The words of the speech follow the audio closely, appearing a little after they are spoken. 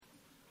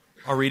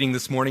Our reading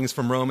this morning is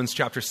from Romans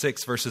chapter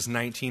 6, verses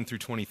 19 through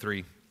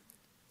 23.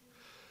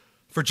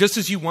 For just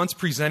as you once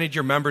presented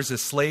your members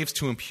as slaves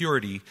to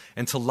impurity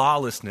and to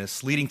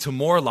lawlessness, leading to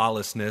more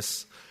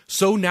lawlessness,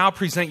 so now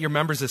present your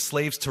members as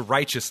slaves to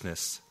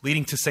righteousness,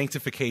 leading to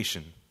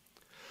sanctification.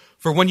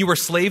 For when you were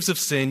slaves of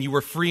sin, you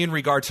were free in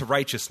regard to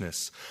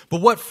righteousness.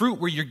 But what fruit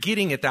were you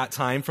getting at that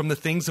time from the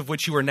things of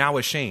which you are now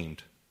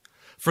ashamed?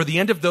 For the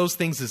end of those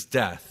things is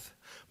death.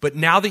 But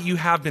now that you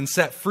have been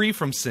set free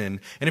from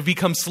sin and have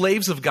become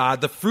slaves of God,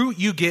 the fruit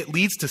you get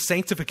leads to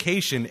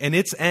sanctification and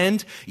its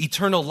end,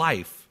 eternal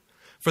life.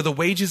 For the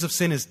wages of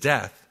sin is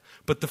death,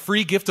 but the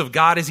free gift of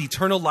God is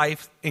eternal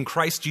life in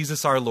Christ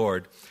Jesus our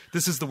Lord.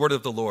 This is the word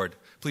of the Lord.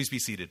 Please be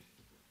seated.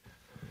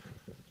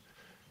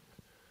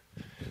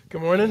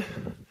 Good morning.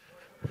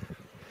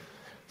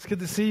 It's good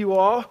to see you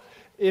all.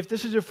 If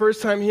this is your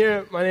first time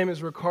here, my name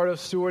is Ricardo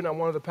Stewart, and I'm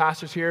one of the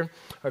pastors here.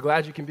 I'm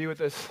glad you can be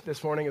with us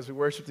this morning as we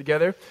worship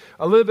together.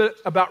 A little bit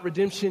about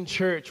Redemption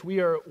Church. We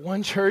are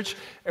one church,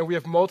 and we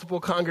have multiple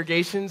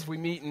congregations. We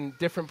meet in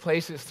different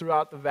places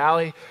throughout the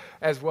valley,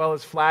 as well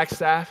as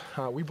Flagstaff.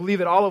 We believe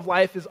that all of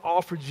life is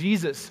all for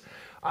Jesus.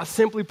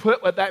 Simply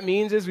put, what that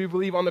means is we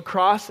believe on the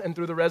cross and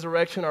through the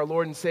resurrection, our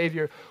Lord and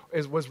Savior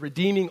was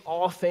redeeming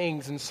all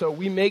things. And so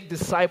we make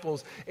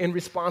disciples in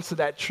response to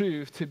that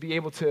truth to be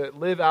able to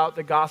live out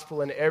the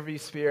gospel in every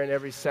sphere and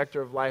every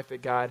sector of life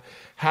that God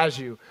has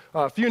you.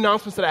 A few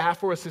announcements that I have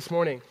for us this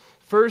morning.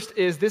 First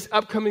is this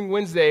upcoming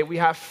Wednesday, we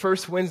have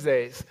First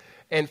Wednesdays.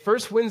 And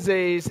First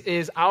Wednesdays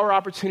is our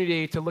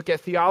opportunity to look at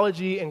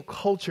theology and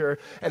culture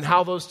and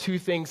how those two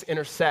things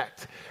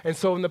intersect. And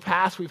so in the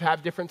past, we've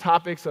had different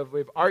topics we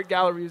have art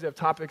galleries, we have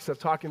topics of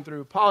talking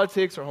through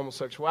politics or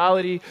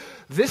homosexuality.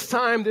 This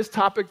time, this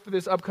topic for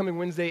this upcoming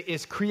Wednesday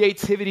is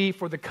creativity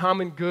for the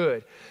common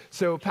good.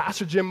 So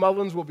Pastor Jim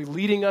Mullins will be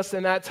leading us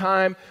in that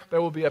time. There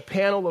will be a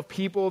panel of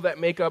people that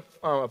make up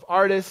of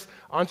artists,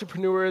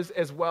 entrepreneurs,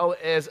 as well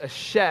as a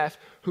chef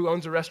who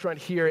owns a restaurant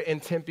here in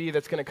Tempe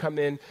that's going to come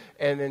in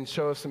and then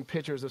show us some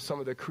pictures of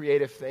some of the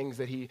creative things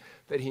that he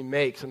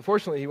makes.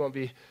 Unfortunately, he won't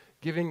be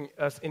giving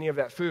us any of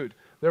that food.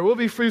 There will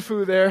be free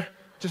food there,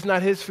 just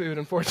not his food,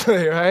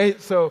 unfortunately,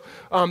 right? So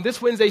this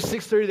Wednesday,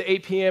 6:30 to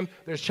 8 p.m.,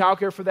 there's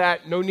childcare for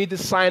that. No need to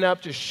sign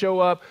up, just show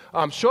up.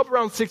 Show up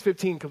around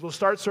 6:15 because we'll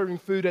start serving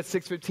food at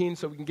 6:15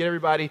 so we can get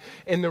everybody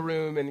in the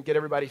room and get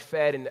everybody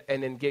fed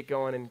and then get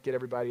going and get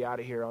everybody out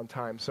of here on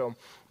time. So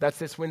that's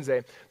this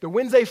Wednesday. The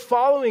Wednesday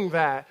following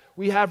that,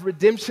 we have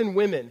Redemption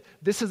Women.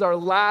 This is our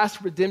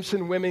last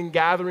Redemption Women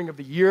gathering of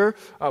the year.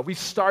 We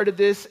started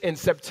this in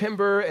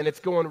September, and it's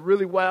going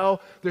really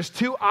well. There's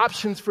two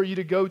options for you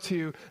to go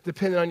to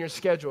depending on your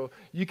schedule.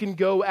 You can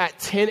go at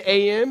 10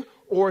 a.m.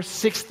 or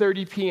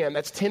 6:30 p.m.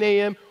 That's 10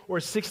 a.m. or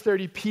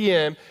 6:30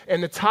 p.m.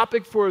 And the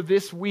topic for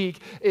this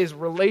week is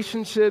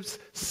relationships,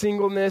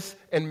 singleness,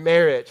 and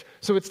marriage.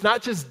 So it's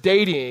not just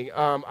dating.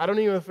 I don't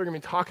even know if we're going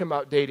to be talking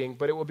about dating,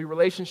 but it will be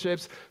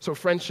relationships, so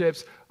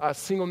friendships,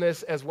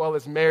 singleness, as well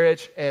as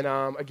marriage. And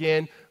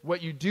again,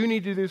 what you do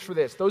need to do is for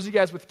this. Those of you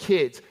guys with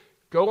kids,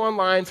 go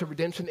online to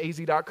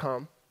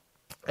redemptionaz.com.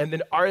 And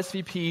then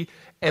RSVP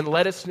and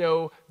let us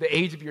know the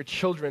age of your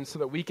children so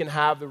that we can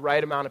have the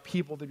right amount of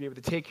people to be able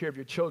to take care of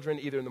your children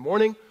either in the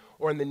morning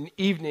or in the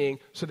evening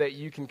so that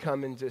you can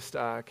come and just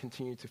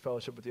continue to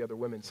fellowship with the other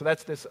women. So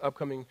that's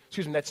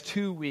that's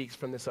 2 weeks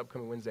from this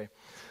upcoming Wednesday.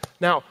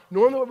 Now,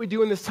 normally what we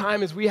do in this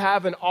time is we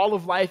have an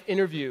all-of-life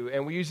interview,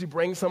 and we usually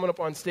bring someone up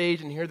on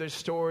stage and hear their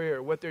story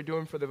or what they're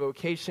doing for the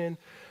vocation.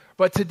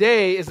 But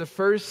today is the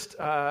first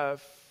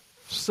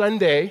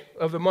Sunday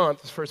of the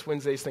month. This first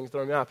Wednesday's things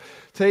throwing me off.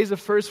 Today's the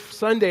first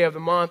Sunday of the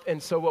month,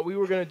 and so what we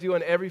were going to do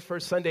on every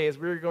first Sunday is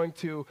we were going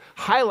to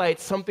highlight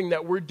something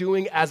that we're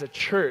doing as a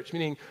church,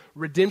 meaning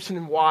redemption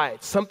and why.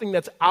 It's something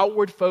that's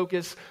outward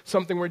focused,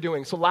 something we're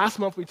doing. So last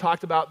month we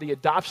talked about the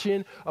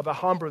adoption of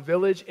Alhambra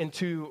Village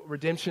into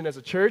redemption as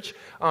a church,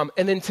 and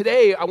then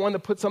today I wanted to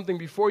put something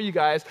before you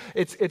guys.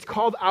 It's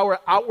called our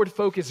outward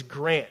focus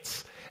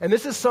grants. And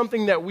this is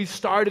something that we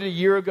started a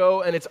year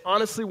ago, and it's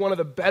honestly one of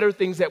the better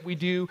things that we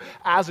do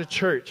as a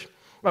church.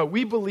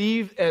 We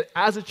believe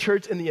as a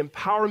church in the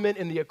empowerment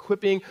and the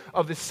equipping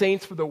of the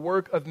saints for the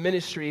work of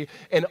ministry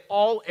in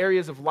all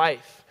areas of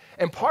life.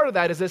 And part of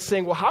that is us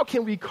saying, well, how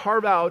can we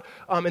carve out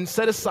and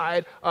set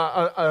aside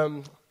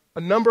a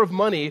number of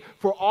money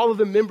for all of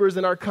the members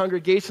in our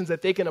congregations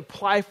that they can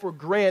apply for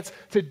grants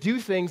to do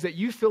things that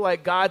you feel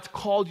like God's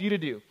called you to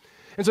do.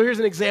 And so here's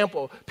an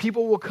example.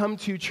 People will come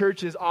to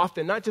churches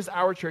often, not just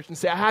our church, and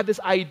say, I have this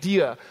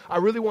idea. I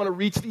really want to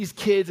reach these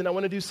kids, and I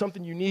want to do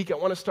something unique. I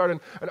want to start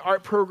an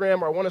art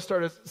program, or I want to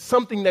start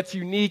something that's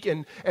unique,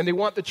 and they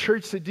want the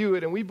church to do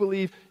it. And we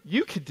believe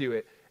you could do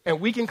it. And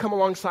we can come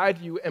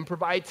alongside you and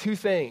provide two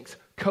things,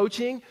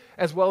 coaching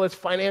as well as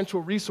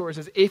financial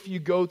resources if you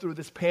go through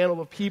this panel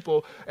of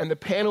people. And the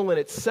panel in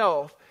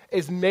itself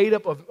is made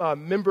up of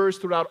members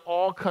throughout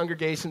all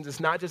congregations. It's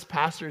not just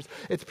pastors.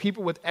 It's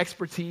people with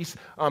expertise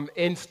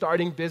in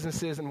starting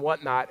businesses and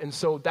whatnot. And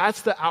so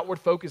that's the Outward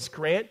Focus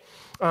grant.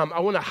 I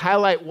want to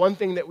highlight one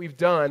thing that we've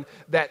done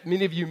that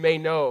many of you may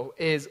know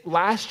is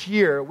last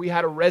year we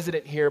had a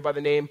resident here by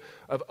the name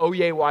of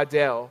Oye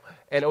Waddell.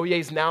 And Oye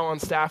is now on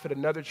staff at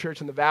another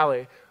church in the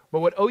Valley. But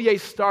what Oye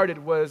started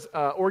was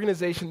an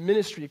organization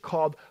ministry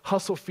called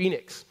Hustle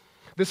Phoenix.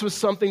 This was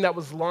something that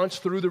was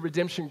launched through the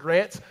Redemption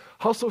Grants.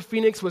 Hustle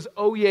Phoenix was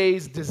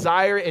Oye's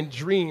desire and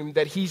dream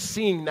that he's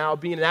seeing now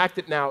being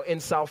enacted now in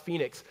South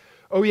Phoenix.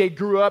 Oye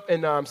grew up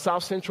in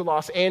South Central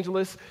Los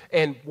Angeles,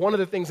 and one of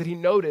the things that he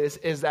noticed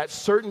is that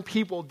certain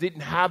people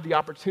didn't have the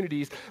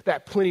opportunities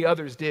that plenty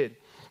others did.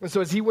 And so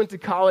as he went to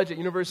college at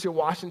University of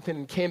Washington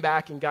and came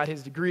back and got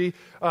his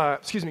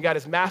got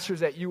his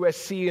master's at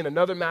USC and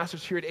another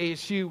master's here at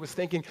ASU, was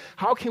thinking,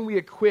 how can we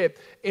equip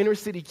inner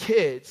city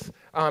kids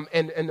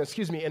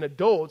and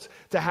adults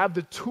to have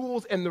the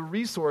tools and the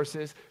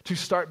resources to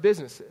start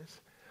businesses?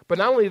 But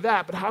not only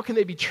that, but how can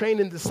they be trained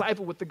and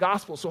discipled with the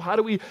gospel? So how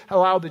do we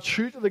allow the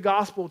truth of the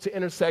gospel to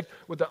intersect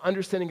with the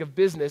understanding of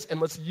business?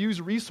 And let's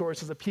use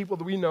resources of people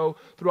that we know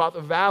throughout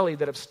the valley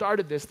that have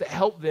started this to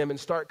help them and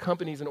start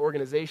companies and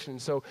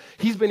organizations. So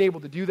he's been able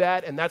to do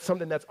that, and that's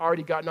something that's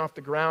already gotten off the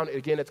ground.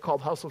 Again, it's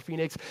called Hustle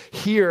Phoenix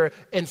here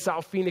in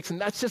South Phoenix,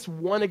 and that's just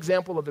one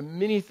example of the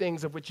many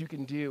things of which you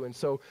can do. And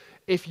so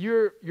if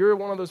you're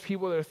one of those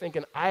people that are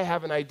thinking, I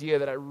have an idea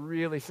that I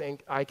really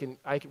think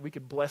we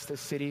could bless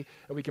this city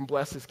and we can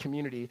bless this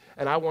community,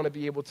 and I want to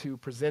be able to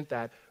present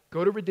that,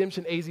 go to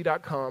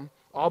redemptionaz.com.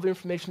 All the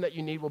information that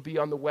you need will be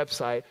on the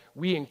website.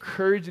 We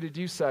encourage you to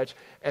do such,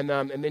 and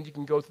then you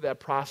can go through that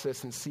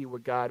process and see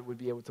what God would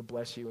be able to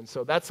bless you. And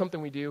so that's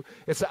something we do.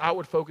 It's the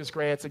Outward Focus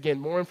Grants. Again,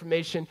 more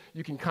information,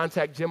 you can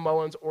contact Jim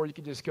Mullins, or you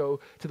can just go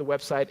to the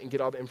website and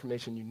get all the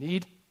information you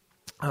need.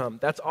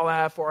 That's all I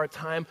have for our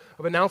time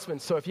of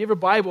announcements. So if you have a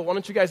Bible, why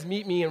don't you guys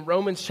meet me in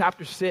Romans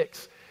chapter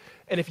 6.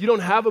 And if you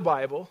don't have a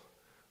Bible,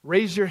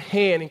 raise your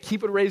hand and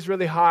keep it raised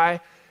really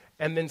high,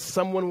 and then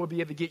someone will be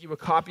able to get you a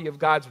copy of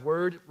God's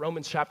Word,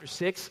 Romans chapter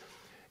 6.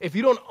 If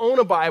you don't own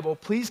a Bible,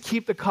 please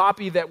keep the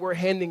copy that we're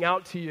handing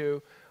out to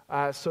you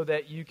so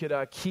that you could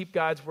keep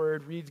God's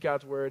Word, read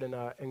God's Word,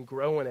 and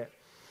grow in it.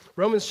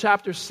 Romans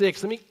chapter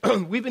 6.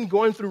 We've been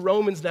going through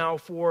Romans now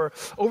for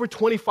over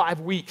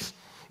 25 weeks.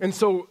 And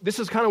so this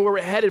is kind of where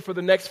we're headed for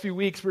the next few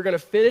weeks. We're going to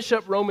finish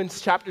up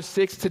Romans chapter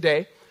 6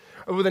 today.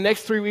 Over the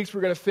next 3 weeks,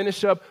 we're going to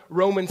finish up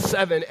Romans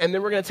 7, and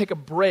then we're going to take a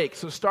break.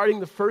 So starting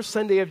the first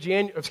Sunday of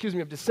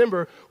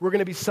December, we're going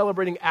to be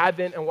celebrating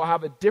Advent, and we'll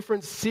have a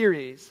different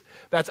series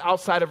that's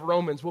outside of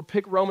Romans. We'll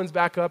pick Romans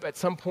back up at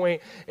some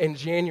point in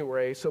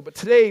January. But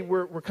today,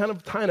 we're kind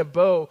of tying a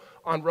bow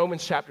on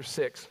Romans chapter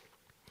 6.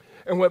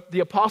 And what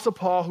the Apostle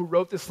Paul, who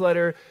wrote this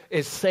letter,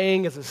 is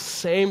saying is the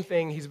same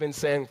thing he's been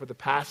saying for the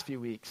past few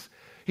weeks.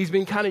 He's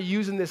been kind of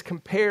using this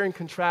compare and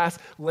contrast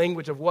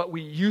language of what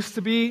we used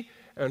to be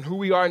and who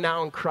we are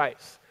now in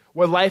Christ.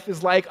 What life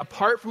is like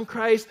apart from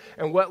Christ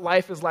and what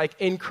life is like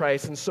in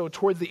Christ. And so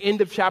towards the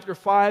end of chapter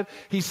 5,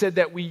 he said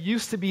that we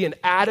used to be in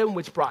Adam,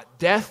 which brought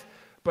death,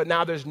 but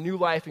now there's new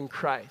life in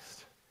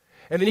Christ.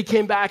 And then he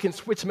came back and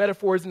switched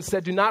metaphors and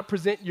said, do not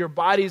present your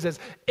bodies as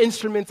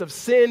instruments of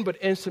sin, but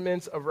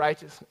instruments of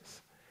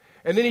righteousness.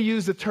 And then he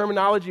used the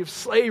terminology of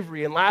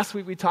slavery. And last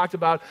week we talked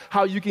about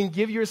how you can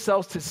give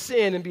yourselves to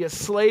sin and be a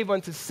slave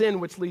unto sin,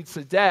 which leads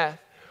to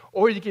death.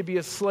 Or you could be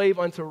a slave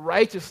unto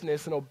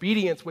righteousness and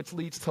obedience, which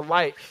leads to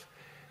life.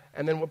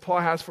 And then what Paul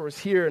has for us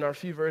here in our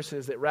few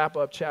verses that wrap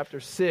up chapter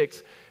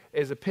 6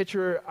 is a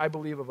picture, I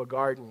believe, of a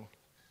garden.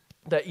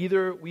 That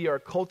either we are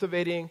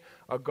cultivating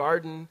a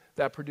garden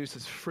that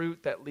produces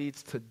fruit that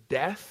leads to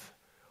death,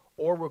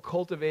 or we're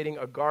cultivating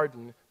a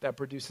garden that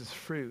produces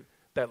fruit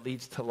that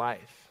leads to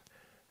life.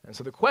 And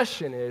so the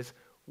question is,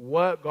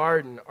 what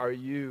garden are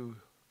you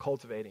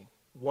cultivating?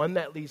 One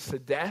that leads to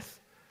death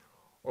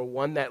or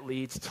one that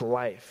leads to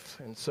life?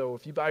 And so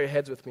if you bow your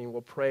heads with me,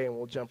 we'll pray and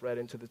we'll jump right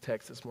into the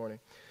text this morning.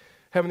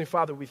 Heavenly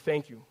Father, we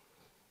thank you.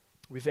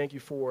 We thank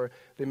you for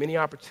the many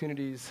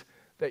opportunities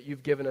that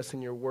you've given us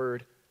in your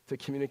word to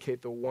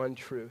communicate the one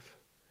truth.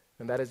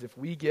 And that is if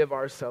we give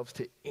ourselves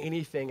to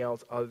anything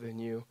else other than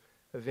you,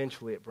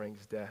 eventually it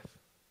brings death.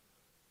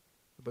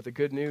 But the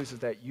good news is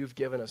that you've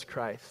given us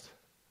Christ.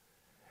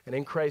 And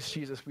in Christ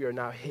Jesus, we are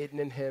now hidden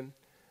in him.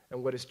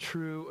 And what is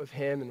true of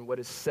him and what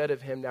is said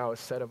of him now is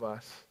said of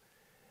us.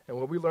 And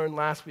what we learned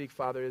last week,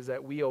 Father, is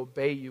that we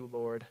obey you,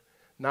 Lord,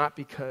 not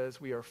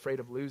because we are afraid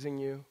of losing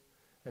you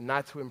and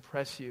not to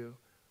impress you,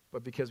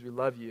 but because we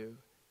love you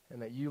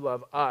and that you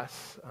love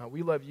us.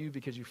 We love you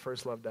because you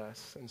first loved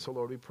us. And so,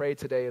 Lord, we pray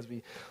today if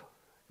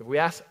we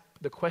ask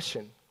the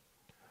question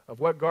of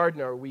what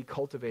garden are we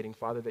cultivating,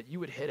 Father, that you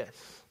would hit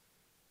us.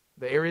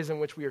 The areas in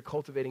which we are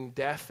cultivating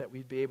death, that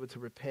we'd be able to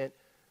repent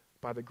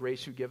by the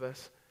grace you give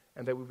us,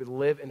 and that we would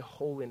live in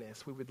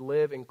holiness. We would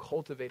live and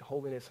cultivate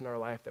holiness in our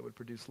life that would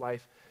produce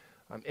life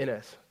in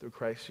us through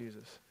Christ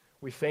Jesus.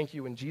 We thank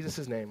you in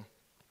Jesus' name.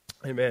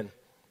 Amen.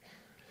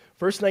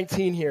 Verse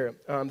 19 here,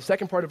 the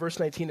second part of verse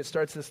 19, it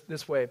starts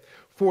this way.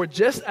 For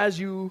just as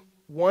you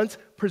once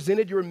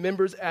presented your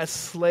members as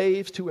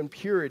slaves to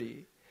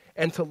impurity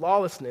and to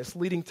lawlessness,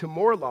 leading to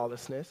more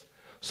lawlessness,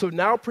 so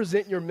now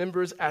present your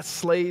members as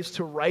slaves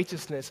to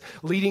righteousness,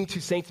 leading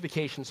to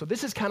sanctification. So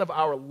this is kind of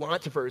our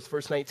launch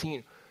verse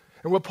 19.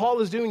 And what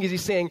Paul is doing is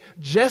he's saying,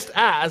 just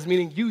as,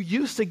 meaning you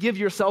used to give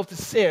yourself to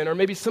sin, or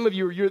maybe some of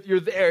you, you're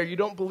there, you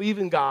don't believe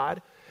in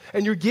God,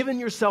 and you're giving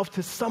yourself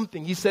to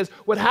something. He says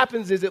what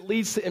happens is it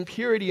leads to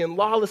impurity and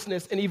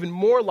lawlessness and even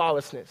more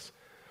lawlessness.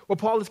 What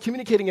Paul is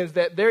communicating is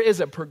that there is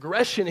a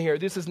progression here.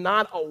 This is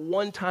not a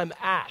one-time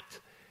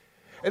act.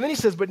 And then he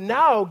says, but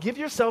now give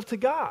yourself to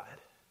God.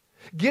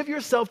 Give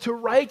yourself to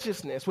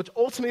righteousness, which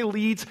ultimately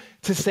leads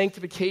to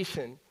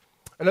sanctification.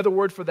 Another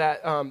word for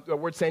that, the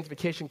word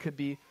sanctification could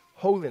be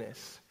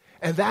holiness.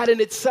 And that in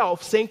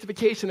itself,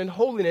 sanctification and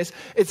holiness,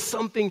 it's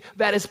something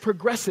that is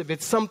progressive.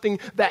 It's something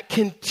that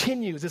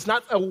continues. It's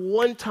not a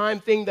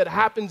one-time thing that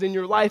happens in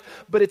your life,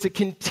 but it's a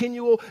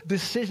continual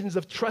decisions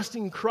of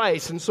trusting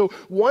Christ. And so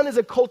one is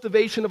a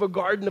cultivation of a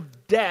garden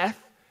of death,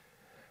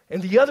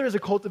 and the other is a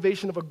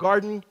cultivation of a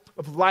garden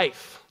of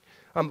life.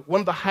 One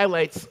of the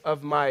highlights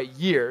of my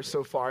year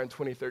so far in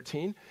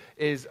 2013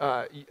 is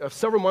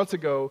several months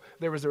ago,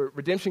 there was a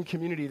redemption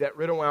community that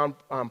went around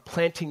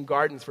planting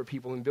gardens for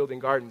people and building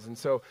gardens. And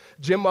so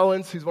Jim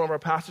Mullins, who's one of our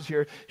pastors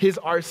here, his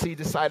RC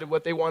decided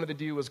what they wanted to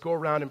do was go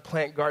around and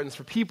plant gardens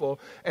for people.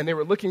 And they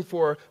were looking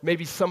for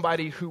maybe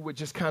somebody who would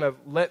just kind of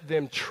let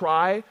them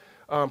try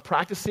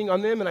practicing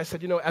on them. And I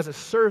said, as a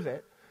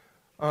servant,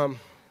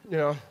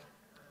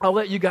 I'll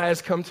let you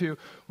guys come to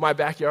my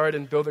backyard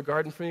and build a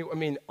garden for me. I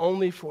mean,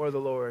 only for the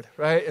Lord,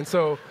 right? And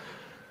so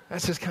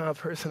that's just kind of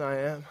person I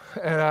am.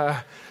 And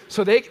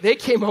so they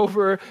came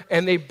over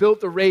and they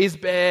built the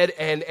raised bed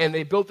and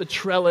they built the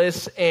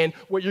trellis. And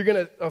what you're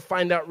going to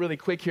find out really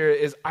quick here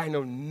is I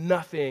know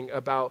nothing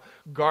about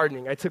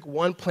gardening. I took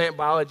one plant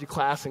biology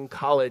class in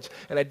college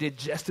and I did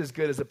just as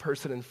good as the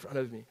person in front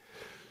of me.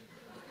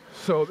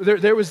 So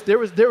there was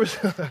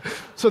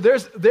so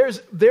there's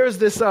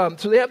this so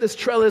they have this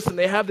trellis and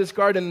they have this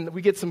garden.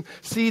 We get some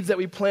seeds that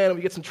we plant and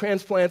we get some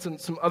transplants and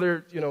some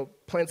other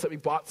plants that we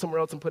bought somewhere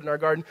else and put in our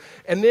garden.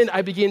 And then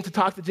I begin to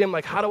talk to Jim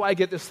like, how do I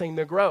get this thing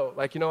to grow?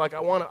 Like I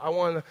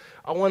want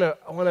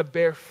to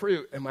bear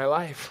fruit in my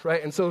life,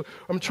 right? And so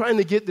I'm trying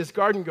to get this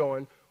garden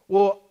going.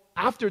 Well,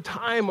 after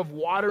time of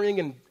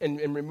watering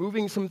and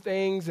removing some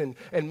things and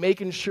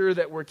making sure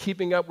that we're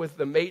keeping up with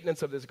the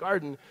maintenance of this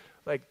garden,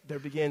 like there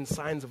began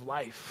signs of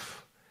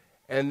life.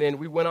 And then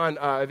we went on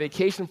a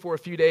vacation for a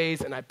few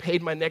days, and I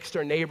paid my next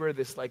door neighbor,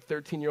 this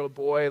 13-year-old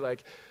boy,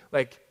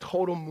 like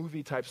total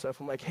movie type stuff.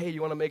 I'm like, hey, you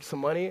want to make some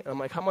money? And I'm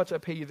like, how much? I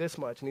pay you this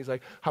much. And he's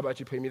like, how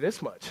about you pay me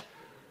this much?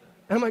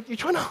 And I'm like, you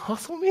trying to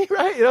hustle me,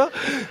 right?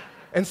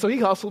 And so he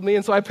hustled me,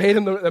 and so I paid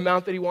him the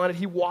amount that he wanted.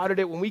 He watered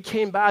it. When we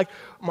came back,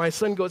 my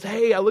son goes,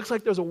 hey, it looks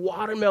like there's a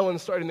watermelon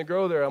starting to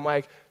grow there. I'm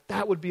like,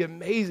 that would be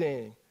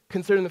amazing,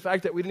 considering the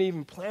fact that we didn't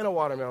even plant a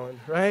watermelon,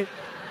 right?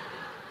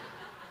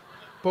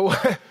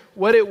 But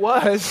what it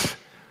was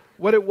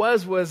it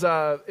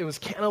was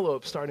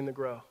cantaloupe starting to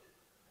grow.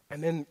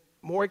 And then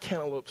more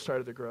cantaloupe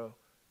started to grow.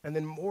 And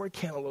then more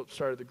cantaloupe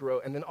started to grow.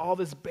 And then all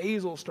this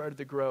basil started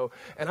to grow.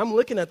 And I'm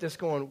looking at this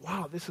going,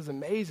 wow, this is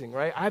amazing,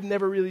 right? I've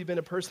never really been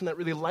a person that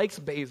really likes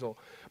basil.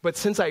 But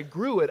since I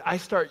grew it, I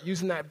start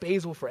using that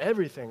basil for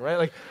everything, right?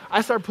 Like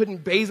I start putting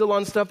basil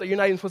on stuff that you're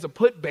not even supposed to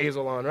put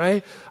basil on,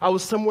 right? I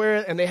was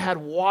somewhere and they had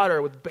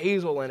water with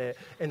basil in it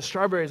and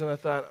strawberries. And I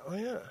thought, oh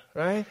yeah,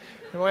 right?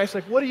 And my wife's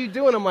like, what are you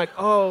doing? I'm like,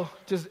 oh,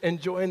 just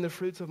enjoying the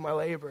fruits of my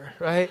labor,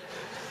 right?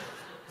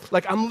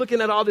 Like I'm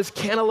looking at all this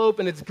cantaloupe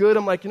and it's good.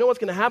 I'm like, what's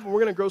going to happen?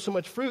 We're going to grow so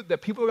much fruit that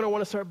people are going to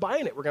want to start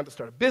buying it. We're going to have to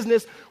start a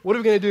business. What are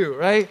we going to do,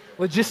 right?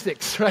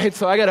 Logistics, right?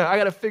 So I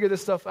gotta figure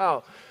this stuff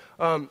out.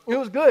 It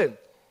was good.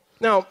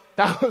 Now,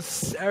 that was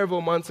several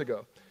months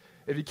ago.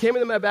 If you came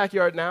into my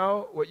backyard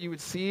now, what you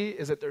would see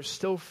is that there's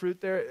still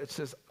fruit there. It's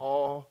just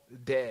all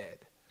dead.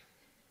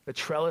 The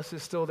trellis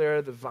is still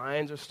there. The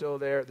vines are still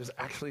there. There's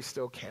actually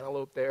still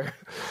cantaloupe there.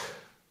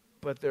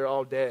 But they're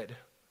all dead.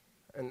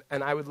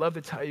 And I would love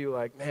to tell you,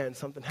 like, man,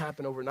 something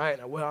happened overnight,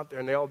 and I went out there,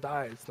 and they all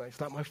died. It's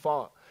not my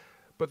fault.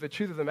 But the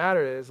truth of the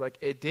matter is, like,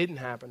 it didn't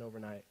happen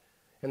overnight.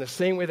 In the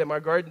same way that my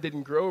garden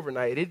didn't grow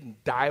overnight, it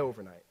didn't die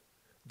overnight.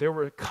 There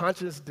were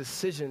conscious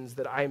decisions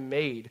that I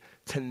made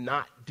to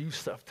not do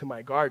stuff to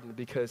my garden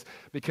because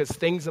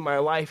things in my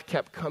life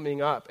kept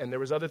coming up, and there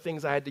was other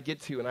things I had to get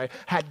to, and I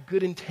had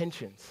good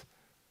intentions.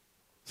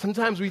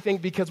 Sometimes we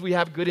think because we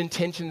have good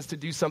intentions to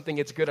do something,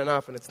 it's good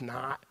enough, and it's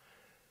not.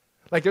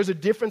 Like there's a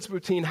difference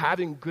between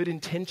having good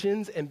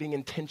intentions and being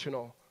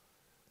intentional.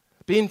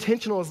 Being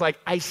intentional is like,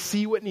 I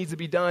see what needs to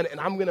be done, and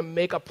I'm going to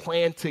make a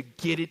plan to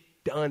get it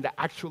done, to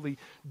actually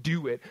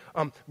do it.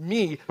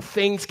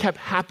 Things kept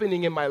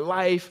happening in my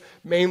life,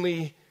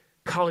 mainly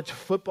college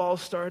football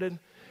started,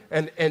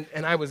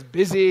 and I was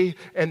busy,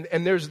 and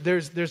there's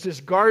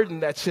this garden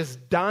that's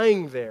just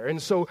dying there.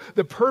 And so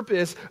the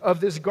purpose of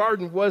this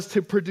garden was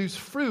to produce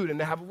fruit and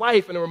to have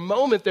life. And there were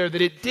moments there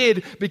that it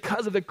did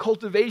because of the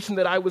cultivation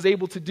that I was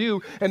able to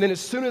do. And then as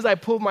soon as I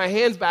pulled my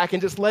hands back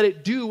and just let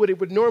it do what it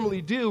would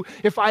normally do,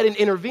 if I didn't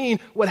intervene,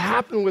 what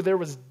happened was there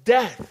was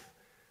death.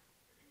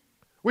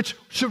 Which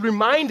should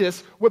remind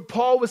us what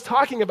Paul was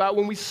talking about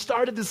when we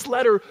started this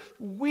letter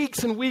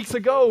weeks and weeks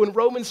ago in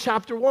Romans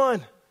chapter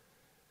 1.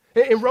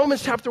 In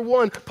Romans chapter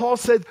 1, Paul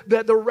said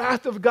that the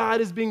wrath of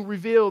God is being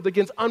revealed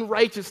against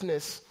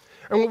unrighteousness.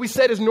 And what we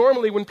said is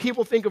normally when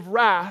people think of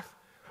wrath,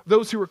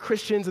 those who are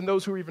Christians and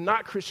those who are even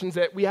not Christians,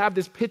 that we have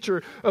this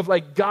picture of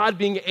like God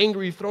being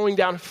angry, throwing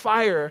down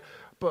fire.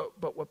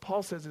 But what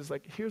Paul says is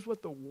like, here's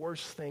what the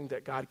worst thing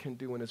that God can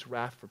do in his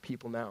wrath for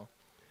people now.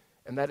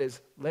 And that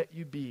is let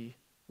you be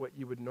what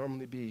you would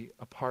normally be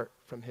apart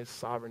from his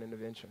sovereign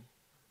intervention.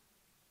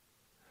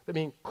 I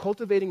mean,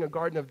 cultivating a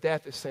garden of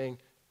death is saying,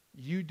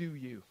 you do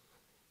you.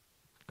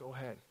 Go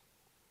ahead.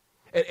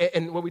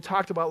 And what we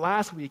talked about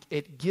last week,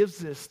 it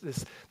gives us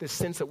this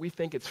sense that we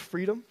think it's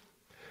freedom,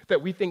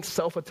 that we think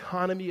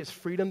self-autonomy is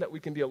freedom, that we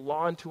can be a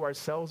law unto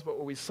ourselves. But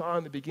what we saw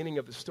in the beginning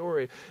of the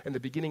story and the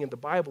beginning of the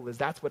Bible is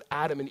that's what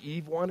Adam and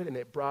Eve wanted, and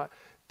it brought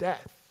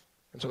death.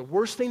 And so the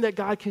worst thing that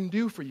God can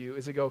do for you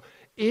is to go,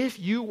 if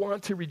you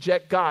want to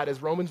reject God,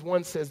 as Romans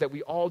 1 says that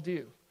we all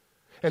do,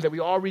 and that we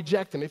all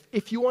reject him,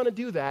 if you want to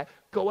do that,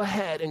 go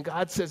ahead. And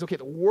God says, okay,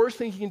 the worst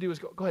thing he can do is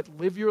go ahead,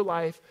 live your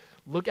life,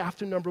 look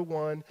after number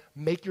one,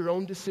 make your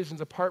own decisions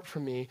apart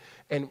from me,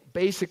 and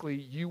basically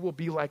you will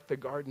be like the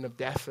garden of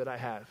death that I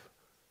have.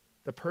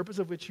 The purpose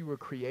of which you were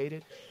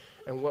created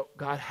and what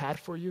God had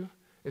for you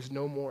is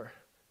no more.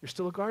 You're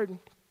still a garden.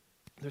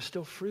 There's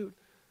still fruit,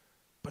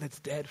 but it's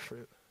dead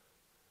fruit.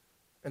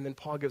 And then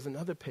Paul gives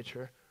another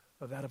picture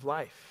of that of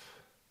life,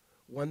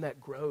 one that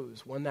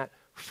grows, one that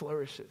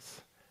flourishes.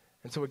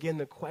 And so again,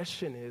 the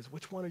question is,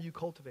 which one are you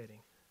cultivating?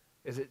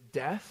 Is it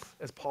death,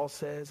 as Paul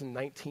says in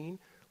 19,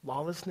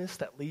 lawlessness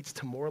that leads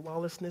to more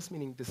lawlessness,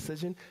 meaning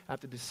decision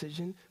after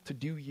decision to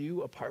do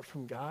you apart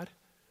from God?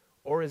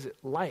 Or is it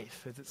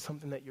life? Is it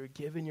something that you're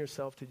giving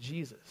yourself to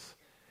Jesus?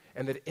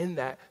 And that in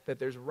that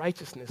there's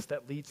righteousness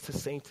that leads to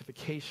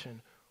sanctification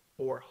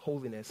or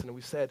holiness. And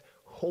we said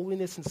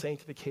holiness and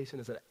sanctification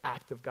is an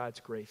act of God's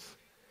grace.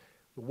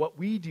 What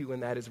we do in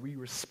that is we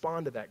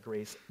respond to that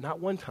grace, not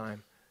one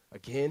time,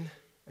 again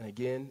and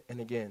again and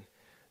again.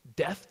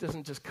 Death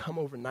doesn't just come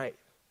overnight.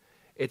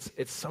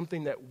 It's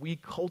something that we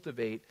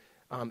cultivate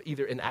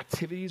either in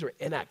activities or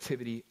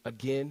inactivity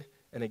again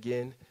and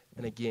again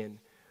and again.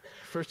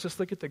 First, just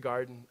look at the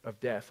garden of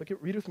death.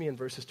 Read with me in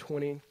verses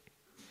 20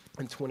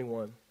 and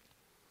 21.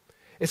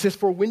 It says,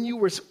 "For when you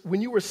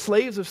were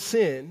slaves of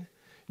sin,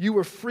 you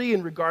were free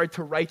in regard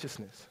to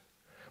righteousness.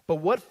 But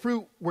what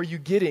fruit were you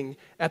getting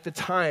at the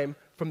time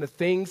from the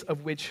things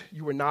of which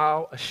you were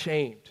now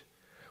ashamed?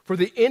 For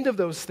the end of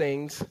those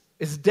things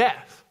is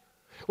death."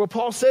 What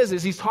Paul says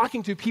is he's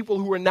talking to people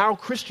who are now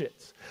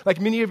Christians, like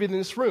many of you in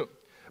this room.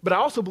 But I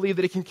also believe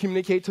that it can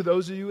communicate to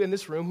those of you in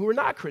this room who are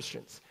not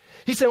Christians.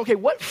 He's saying, okay,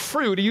 what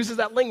fruit, he uses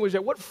that language,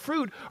 that what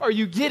fruit are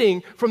you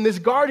getting from this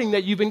garden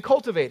that you've been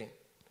cultivating?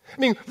 I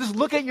mean, just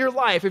look at your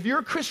life. If you're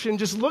a Christian,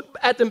 just look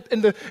at them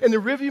in the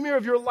rearview mirror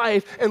of your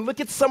life and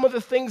look at some of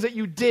the things that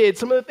you did,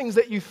 some of the things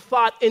that you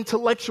thought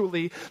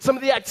intellectually, some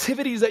of the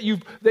activities that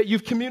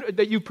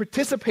you've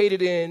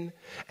participated in,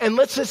 and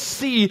let's just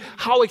see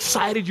how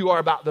excited you are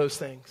about those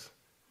things.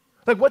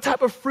 Like, what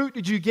type of fruit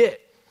did you get?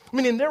 I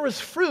mean, and there was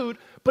fruit,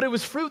 but it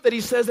was fruit that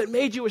he says that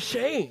made you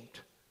ashamed.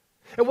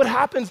 And what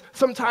happens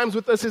sometimes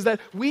with us is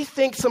that we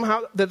think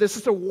somehow that this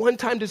is a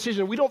one-time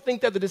decision. We don't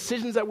think that the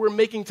decisions that we're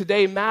making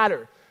today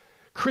matter.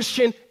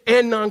 Christian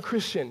and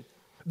non-Christian.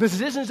 The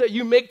decisions that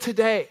you make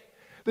today,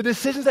 the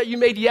decisions that you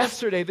made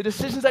yesterday, the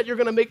decisions that you're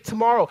going to make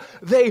tomorrow,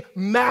 they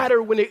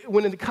matter when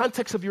in the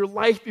context of your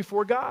life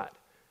before God.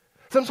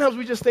 Sometimes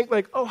we just think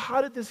like, oh,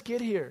 how did this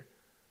get here?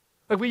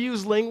 Like we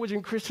use language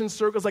in Christian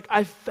circles like,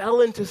 I fell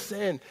into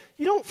sin.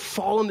 You don't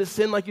fall into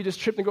sin like you just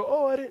tripped and go,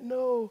 oh, I didn't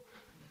know.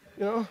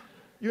 You know,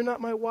 you're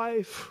not my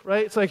wife,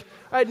 right? It's like,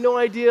 I had no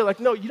idea. Like,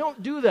 no, you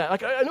don't do that.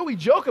 Like, I know we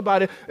joke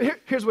about it.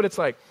 Here's what it's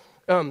like.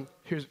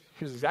 Here's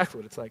exactly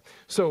what it's like.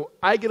 So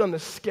I get on the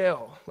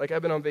scale, like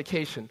I've been on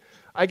vacation.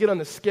 I get on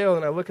the scale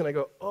and I look and I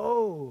go,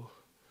 oh,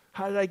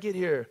 how did I get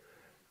here?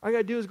 All I got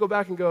to do is go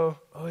back and go,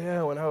 oh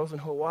yeah, when I was in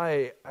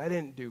Hawaii, I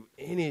didn't do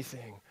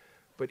anything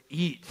but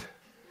eat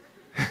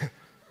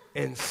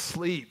and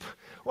sleep.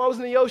 Well, I was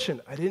in the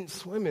ocean. I didn't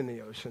swim in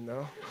the ocean,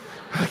 though.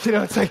 You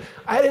know, it's like,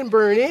 I didn't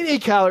burn any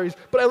calories.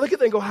 But I look at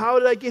them and go, how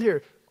did I get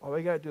here? All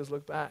I got to do is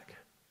look back.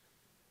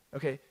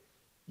 Okay,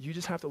 you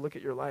just have to look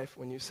at your life.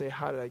 When you say,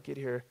 how did I get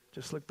here?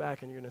 Just look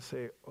back and you're going to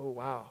say, oh,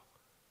 wow.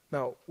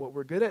 Now, what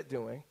we're good at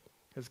doing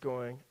is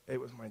going, it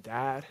was my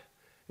dad,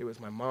 it was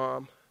my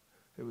mom,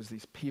 it was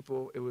these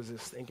people, it was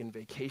this thinking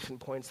vacation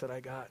points that I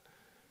got,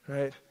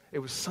 right? It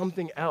was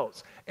something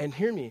else. And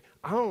hear me,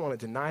 I don't want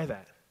to deny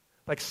that.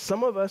 Like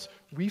some of us,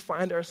 we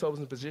find ourselves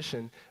in a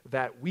position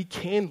that we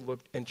can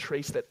look and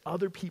trace that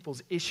other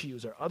people's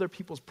issues or other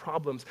people's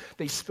problems,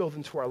 they spilled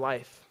into our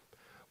life.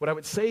 What I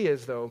would say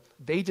is, though,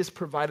 they just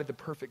provided the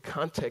perfect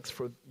context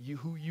for you,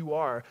 who you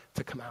are,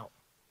 to come out.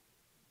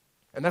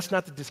 And that's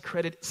not to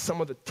discredit some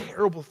of the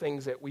terrible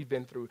things that we've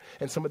been through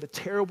and some of the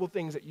terrible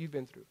things that you've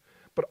been through.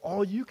 But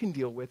all you can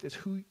deal with is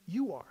who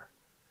you are.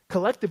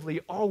 Collectively,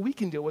 all we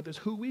can deal with is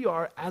who we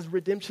are as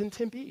Redemption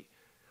Tempe.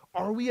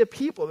 Are we a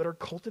people that are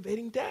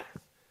cultivating death?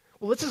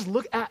 Well, let's just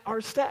look at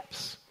our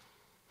steps.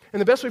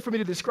 And the best way for me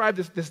to describe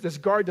this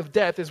garden of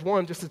death is,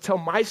 one, just to tell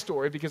my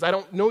story, because I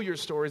don't know your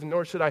stories, and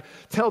nor should I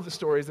tell the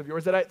stories of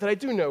yours that I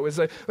do know.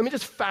 Let me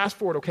just fast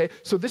forward, okay?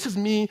 So this is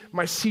me,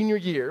 my senior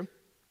year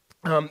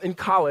in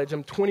college.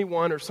 I'm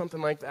 21 or something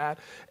like that,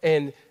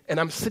 and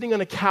I'm sitting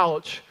on a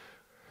couch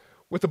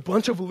with a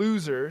bunch of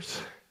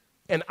losers,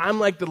 and I'm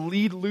like the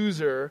lead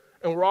loser,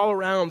 and we're all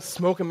around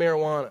smoking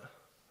marijuana,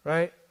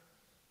 right?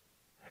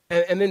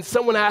 And then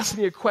someone asked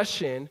me a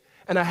question,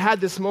 and I had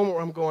this moment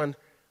where I'm going,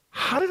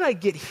 how did I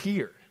get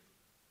here?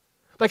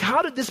 Like,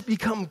 how did this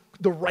become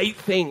the right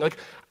thing? Like,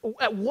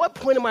 at what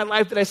point in my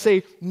life did I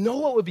say, know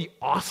what would be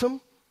awesome?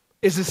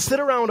 Is to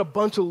sit around with a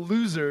bunch of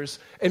losers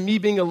and me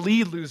being a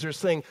lead loser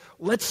saying,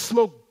 let's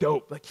smoke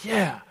dope. Like,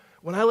 yeah,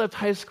 when I left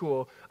high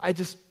school,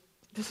 this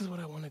is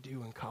what I want to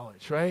do in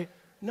college, right?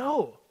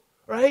 No.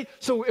 Right?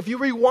 So if you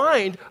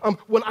rewind,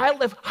 when I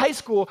left high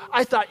school,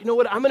 I thought, you know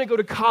what, I'm going to go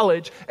to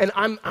college and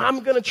I'm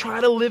going to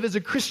try to live as a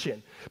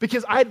Christian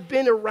because I'd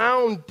been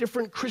around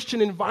different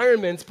Christian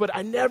environments, but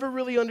I never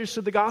really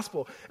understood the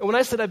gospel. And when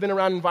I said I've been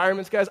around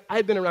environments, guys,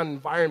 I've been around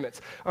environments.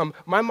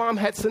 My mom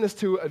had sent us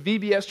to a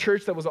VBS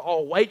church that was an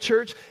all-white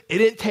church. It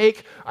didn't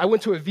take. I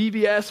went to a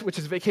VBS, which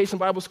is Vacation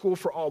Bible School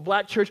for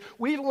all-black church.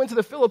 We even went to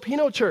the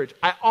Filipino church.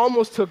 I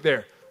almost took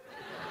there.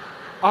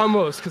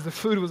 Almost, because the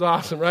food was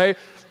awesome, right?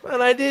 But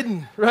I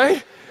didn't,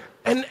 right?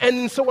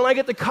 And so when I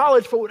get to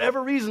college, for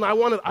whatever reason, I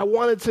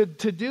wanted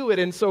to do it.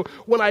 And so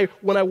when I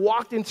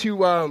walked into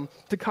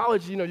to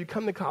college, you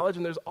come to college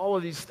and there's all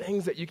of these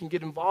things that you can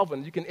get involved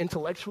in. You can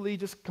intellectually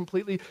just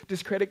completely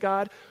discredit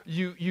God.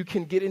 You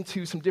can get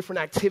into some different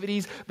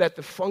activities that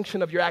the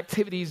function of your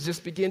activities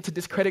just begin to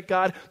discredit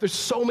God. There's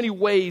so many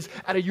ways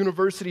at a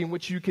university in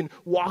which you can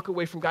walk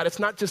away from God. It's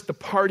not just the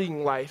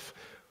partying life.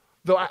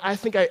 Though I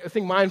think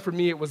mine, for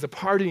me, it was the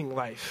partying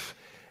life.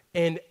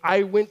 And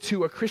I went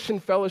to a Christian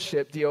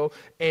fellowship deal,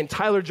 and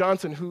Tyler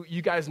Johnson, who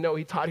you guys know,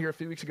 he taught here a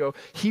few weeks ago,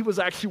 he was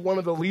actually one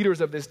of the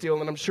leaders of this deal,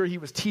 and I'm sure he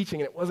was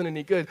teaching, and it wasn't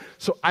any good.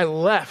 So I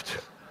left.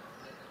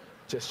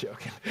 Just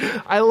joking.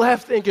 I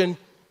left thinking,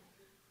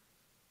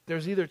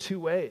 there's either two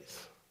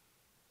ways.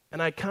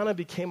 And I kind of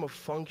became a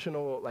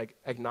functional,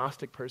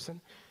 agnostic person.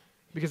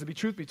 Because to be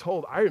truth be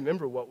told, I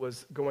remember what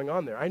was going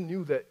on there. I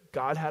knew that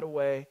God had a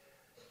way,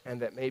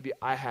 and that maybe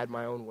I had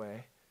my own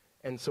way.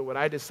 And so what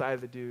I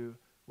decided to do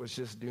was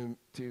just do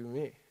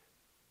me.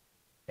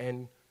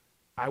 And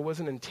I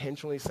wasn't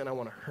intentionally saying I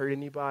want to hurt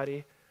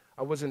anybody.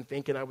 I wasn't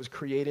thinking I was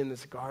creating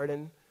this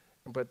garden,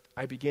 but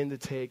I began to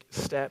take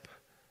step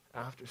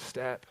after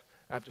step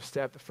after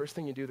step. The first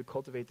thing you do to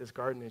cultivate this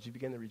garden is you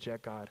begin to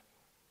reject God.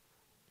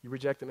 You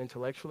reject him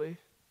intellectually.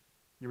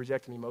 You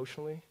reject him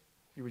emotionally.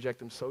 You reject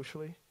him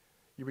socially.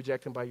 You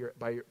reject him by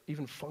your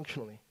even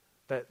functionally.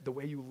 That the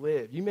way you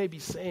live. You may be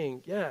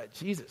saying, yeah,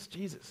 Jesus,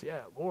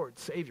 yeah, Lord,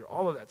 Savior,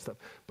 all of that stuff.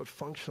 But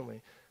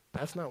functionally,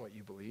 that's not what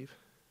you believe.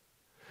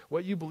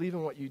 What you believe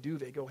and what you do,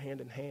 they go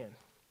hand in hand.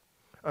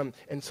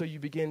 And so you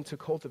begin to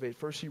cultivate.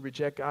 First, you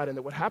reject God. And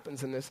then what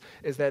happens in this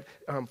is that,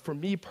 for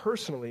me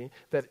personally,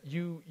 that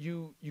you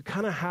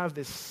kind of have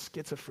this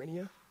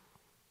schizophrenia.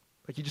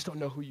 Like you just don't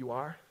know who you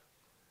are.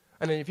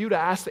 And then if you would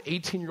have asked the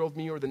 18-year-old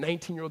me or the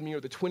 19-year-old me or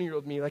the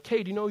 20-year-old me, like,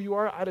 hey, do you know who you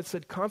are? I'd have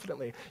said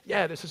confidently,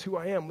 yeah, this is who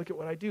I am. Look at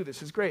what I do.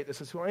 This is great.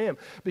 This is who I am.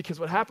 Because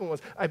what happened was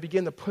I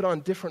began to put on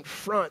different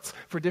fronts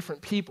for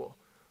different people.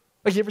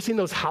 Like, you ever seen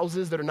those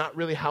houses that are not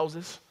really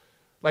houses?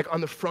 Like,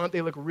 on the front,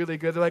 they look really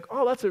good. They're like,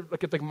 oh, it's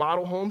like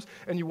model homes.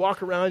 And you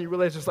walk around, you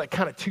realize there's like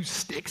kind of two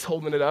sticks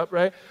holding it up,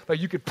 right?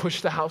 Like, you could push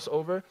the house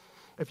over.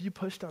 If you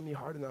pushed on me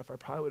hard enough, I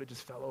probably would have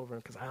just fell over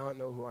because I don't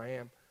know who I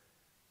am.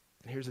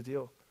 And here's the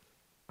deal.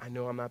 I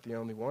know I'm not the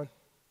only one.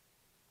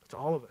 It's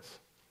all of us.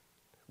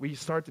 We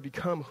start to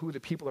become who the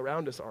people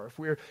around us are. If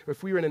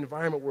we're in an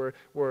environment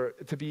where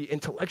to be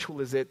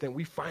intellectual is it, then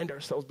we find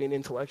ourselves being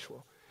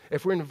intellectual.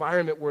 If we're in an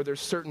environment where there's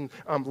certain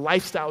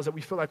lifestyles that we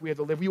feel like we have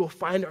to live, we will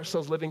find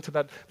ourselves living to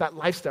that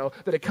lifestyle,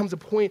 that it comes a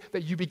point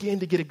that you begin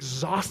to get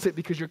exhausted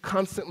because you're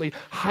constantly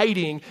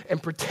hiding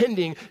and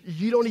pretending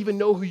you don't even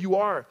know who you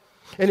are.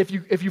 And if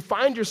you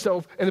find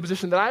yourself in the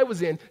position that I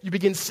was in, you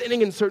begin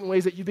sinning in certain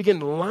ways that you begin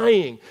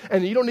lying.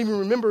 And you don't even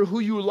remember who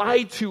you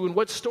lied to and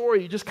what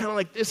story. You're just kind of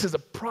like, this is a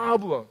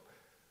problem.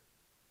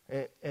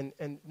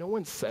 And no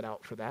one set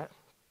out for that.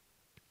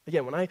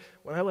 Again, when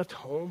I left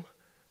home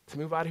to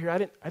move out of here, I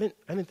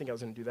didn't think I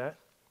was going to do that.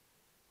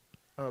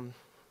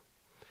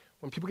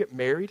 When people get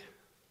married,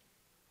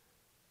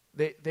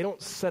 they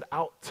don't set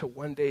out to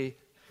one day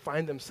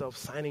find themselves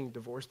signing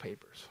divorce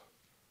papers.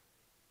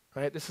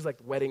 right? This is like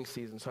wedding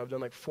season, so I've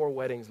done like 4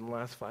 weddings in the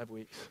last 5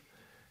 weeks.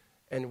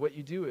 And what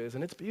you do is,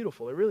 and it's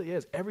beautiful, it really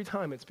is, every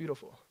time it's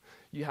beautiful.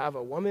 You have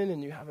a woman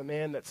and you have a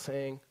man that's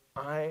saying,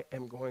 I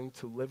am going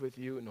to live with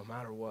you no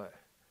matter what.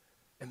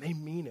 And they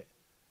mean it.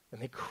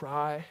 And they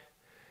cry,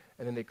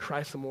 and then they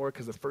cry some more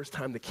because the first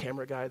time the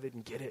camera guy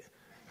didn't get it.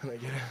 And they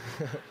get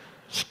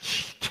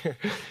it.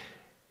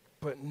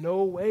 But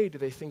no way do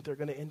they think they're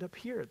going to end up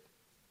here.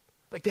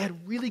 Like they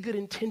had really good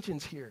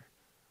intentions here,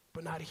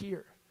 but not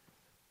here.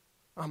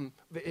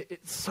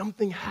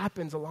 Something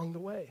happens along the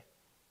way.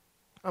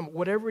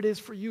 Whatever it is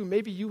for you,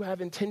 maybe you have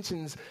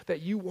intentions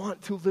that you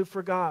want to live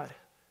for God.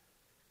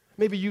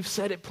 Maybe you've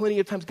said it plenty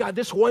of times, God,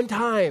 this one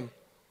time,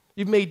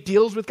 you've made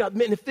deals with God.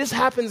 Man, if this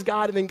happens,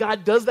 God, and then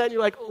God does that, and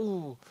you're like,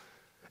 ooh,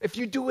 if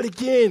you do it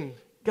again,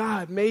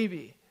 God,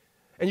 maybe.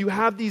 And you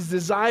have these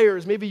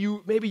desires. Maybe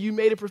you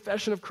made a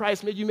profession of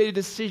Christ. Maybe you made a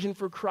decision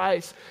for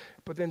Christ.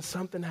 But then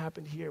something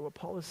happened here. What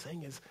Paul is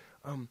saying is,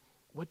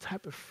 what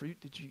type of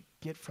fruit did you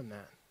get from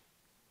that?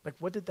 Like,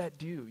 what did that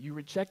do? You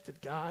rejected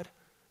God.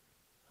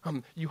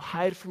 You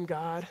hide from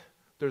God.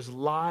 There's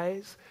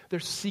lies.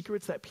 There's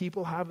secrets that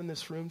people have in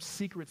this room,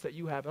 secrets that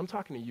you have. I'm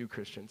talking to you,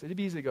 Christians. It'd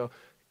be easy to go,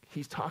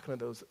 he's talking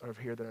to those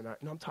over here that are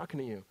not. No, I'm talking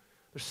to you.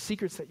 There's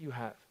secrets that you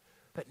have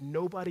that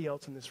nobody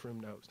else in this room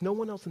knows. No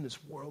one else in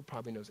this world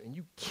probably knows, and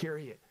you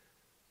carry it.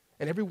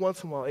 And every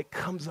once in a while, it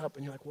comes up,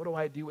 and you're like, what do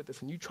I do with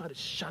this? And you try to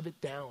shove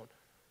it down.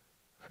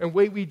 And the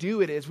way we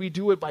do it is we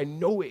do it by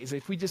noise.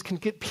 If we just can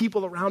get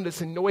people around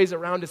us and noise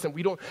around us, and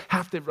we don't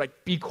have to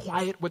like be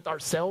quiet with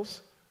ourselves.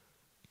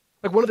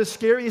 Like one of the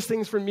scariest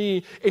things for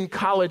me in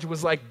college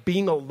was like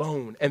being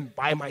alone and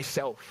by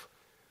myself.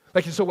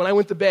 Like, so when I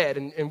went to bed,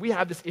 and we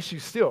have this issue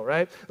still,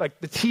 right?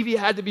 Like the TV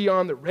had to be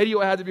on, the radio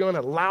had to be on,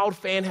 a loud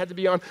fan had to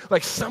be on,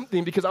 like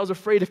something, because I was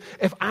afraid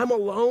if I'm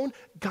alone,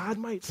 God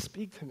might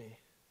speak to me.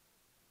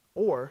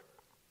 Or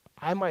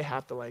I might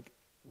have to like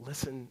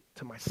listen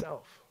to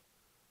myself.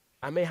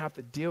 I may have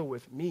to deal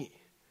with me.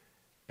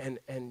 And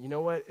you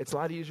know what? It's a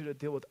lot easier to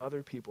deal with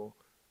other people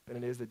than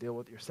it is to deal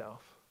with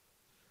yourself.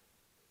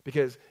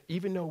 Because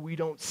even though we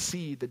don't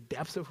see the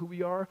depths of who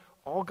we are,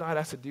 all God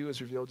has to do is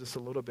reveal just a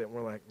little bit. And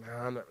we're like,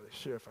 nah, I'm not really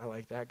sure if I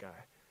like that guy.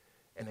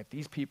 And if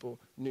these people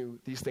knew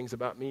these things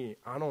about me,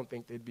 I don't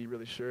think they'd be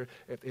really sure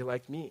if they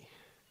liked me.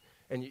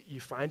 And you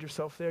find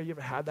yourself there. You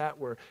ever had that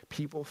where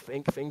people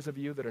think things of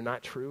you that are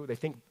not true? They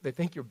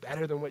think you're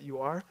better than what you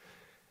are,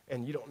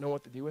 and you don't know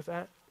what to do with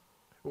that?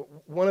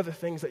 One of the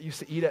things that used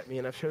to eat at me,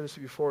 and I've shared this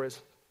before,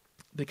 is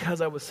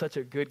because I was such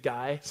a good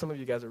guy. Some of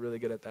you guys are really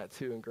good at that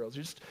too, and girls,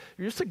 you're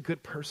just a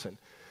good person.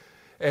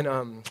 And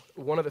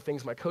one of the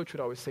things my coach would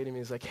always say to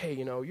me is like, hey,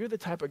 you're the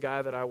type of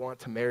guy that I want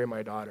to marry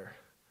my daughter.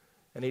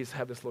 And he's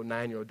have this little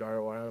 9-year-old daughter,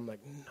 and I'm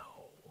like,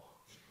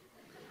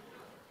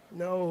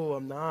 no,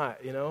 I'm not,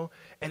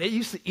 And it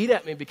used to eat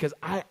at me because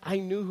I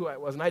knew who I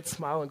was, and I'd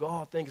smile and go,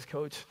 oh, thanks,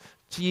 coach.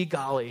 Gee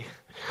golly.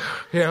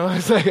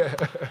 It's like,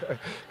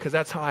 because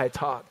that's how I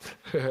talked.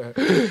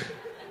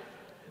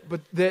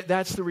 But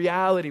that's the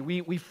reality.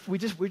 We're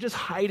just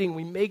hiding.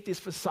 We make these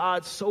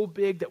facades so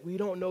big that we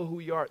don't know who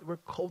we are. We're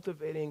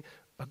cultivating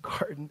a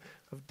garden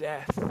of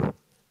death,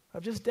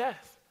 of just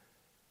death.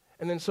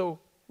 And then so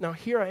now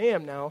here I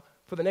am now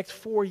for the next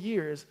 4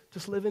 years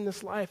just living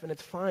this life, and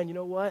it's fine. You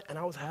know what? And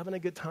I was having a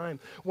good time.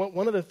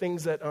 One of the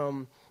things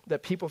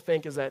that people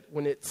think is that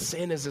when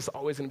sin is just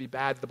always going to be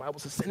bad. The Bible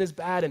says sin is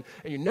bad, and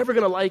you're never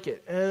going to like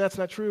it. And that's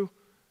not true,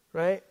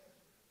 right?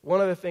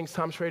 One of the things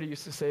Tom Schrader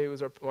used to say,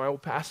 was my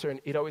old pastor,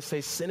 and he'd always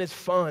say, sin is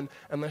fun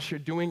unless you're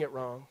doing it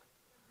wrong.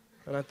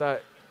 And I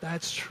thought,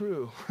 that's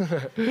true.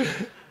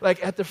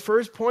 Like at the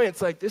first point,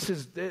 it's like, this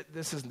is,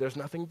 there's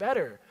nothing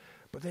better.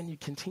 But then you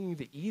continue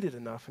to eat it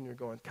enough, and you're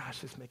going, gosh,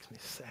 this makes me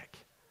sick.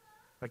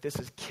 Like this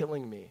is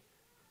killing me.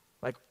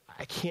 Like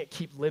I can't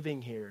keep living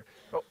here.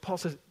 Oh, Paul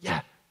says,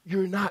 yeah,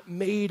 you're not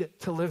made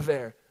to live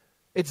there.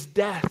 It's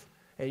death.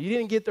 And you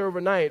didn't get there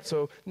overnight.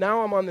 So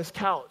now I'm on this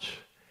couch.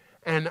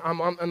 And I'm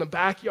in the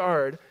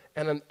backyard,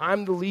 and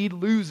I'm the lead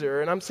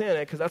loser, and I'm saying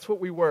it because that's what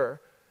we were.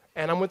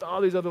 And I'm with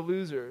all these other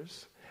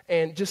losers.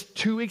 And just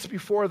 2 weeks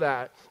before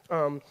that,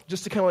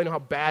 just to kind of let you know how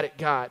bad it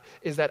got,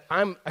 is that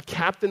I'm a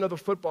captain of the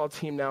football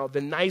team now,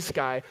 the nice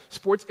guy.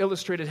 Sports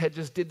Illustrated had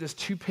just did this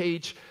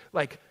 2-page,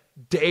 like,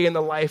 day in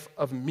the life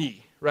of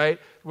me, right?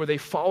 Where they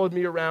followed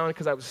me around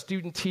because I was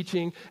student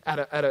teaching at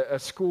a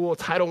school, a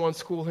Title I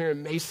school here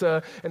in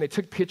Mesa, and they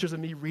took pictures of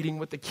me reading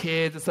with the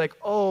kids. It's like,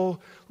 oh,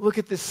 look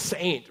at this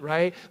saint,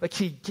 right? Like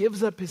he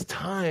gives up his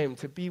time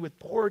to be with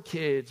poor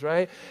kids,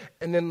 right?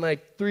 And then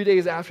like 3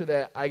 days after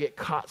that, I get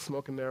caught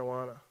smoking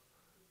marijuana.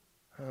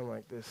 And I'm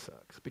like, this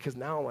sucks. Because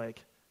now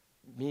like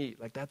me,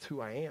 like that's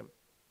who I am.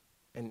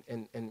 And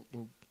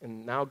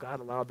now God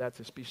allowed that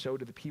to be shown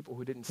to the people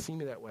who didn't see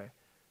me that way.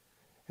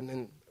 And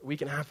then a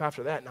week and a half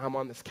after that, now I'm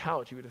on this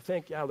couch. You would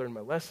think, yeah, I learned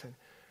my lesson.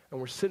 And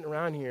we're sitting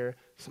around here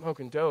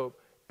smoking dope.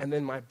 And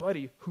then my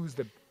buddy, who's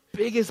the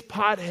biggest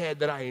pothead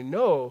that I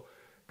know,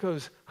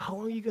 goes, how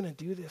long are you going to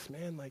do this,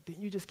 man? Like,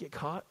 didn't you just get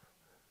caught?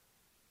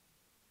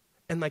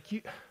 And like,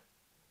 you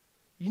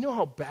you know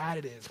how bad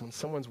it is when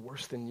someone's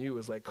worse than you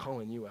is like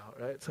calling you out,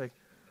 right? It's like,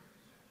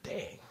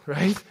 dang,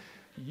 right?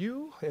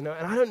 You know,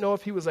 and I don't know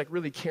if he was like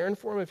really caring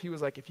for him, if he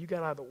was like, if you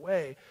got out of the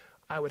way,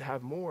 I would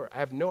have more. I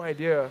have no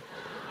idea.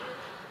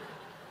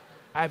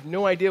 I have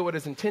no idea what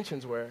his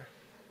intentions were.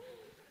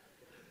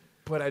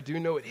 But I do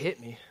know it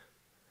hit me.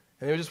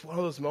 And it was just one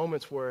of those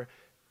moments where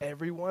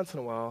every once in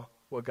a while,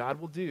 what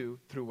God will do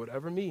through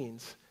whatever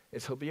means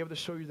is he'll be able to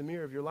show you the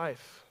mirror of your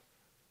life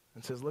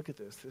and says, look at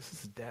this. This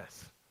is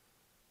death.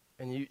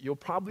 And you'll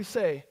probably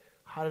say,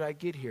 how did I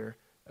get here?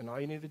 And all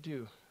you need to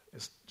do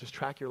is just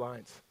track your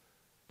lines.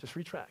 Just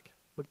retrack.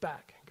 Look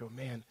back. And go,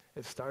 man,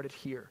 it started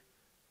here.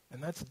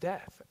 And that's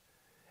death.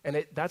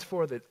 And that's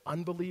for the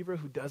unbeliever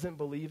who doesn't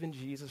believe in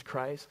Jesus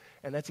Christ.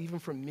 And that's even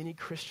for many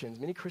Christians.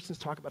 Many Christians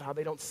talk about how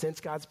they don't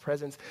sense God's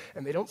presence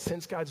and they don't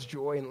sense God's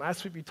joy. And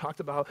last week we talked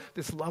about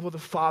this love of the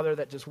Father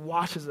that just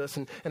washes us.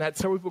 And had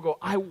several people go,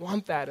 I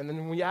want that. And then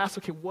when we ask,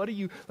 okay, what are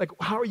you, like,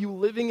 how are you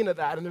living into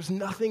that? And there's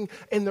nothing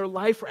in their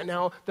life right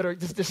now that are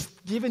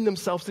just giving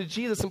themselves to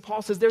Jesus. And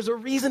Paul says, there's a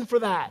reason for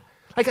that.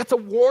 Like, that's a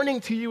warning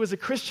to you as a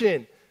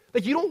Christian.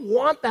 Like, you don't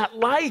want that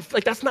life.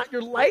 Like, that's not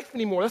your life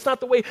anymore. That's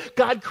not the way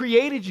God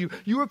created you.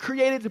 You were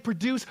created to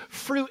produce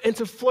fruit and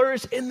to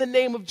flourish in the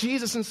name of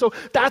Jesus. And so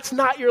that's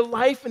not your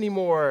life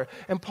anymore.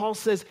 And Paul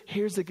says,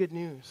 here's the good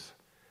news.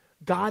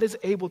 God is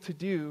able to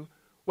do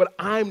what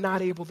I'm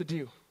not able to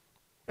do.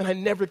 And I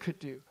never could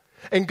do.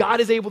 And God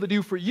is able to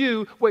do for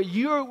you what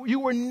you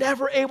were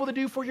never able to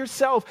do for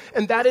yourself.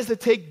 And that is to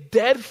take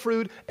dead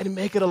fruit and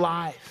make it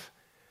alive.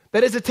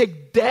 That is to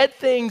take dead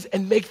things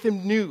and make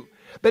them new.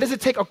 That is to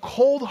take a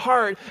cold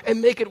heart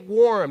and make it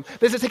warm.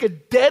 That is to take a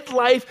dead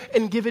life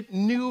and give it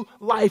new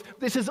life.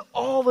 This is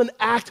all an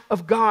act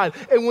of God.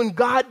 And when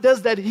God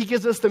does that, he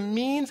gives us the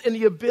means and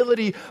the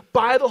ability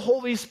by the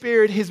Holy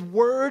Spirit, his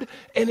word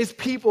and his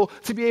people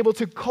to be able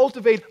to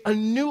cultivate a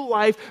new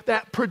life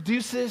that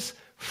produces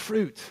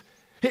fruit.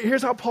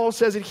 Here's how Paul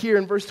says it here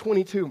in verse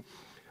 22.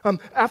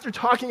 After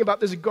talking about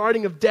this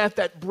guarding of death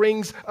that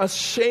brings us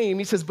shame,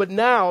 he says, but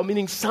now,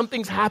 meaning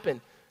something's happened.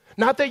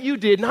 Not that you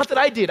did, not that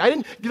I did. I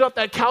didn't get off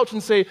that couch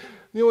and say,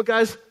 you know what,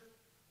 guys,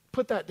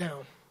 put that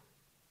down.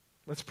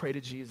 Let's pray to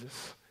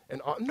Jesus.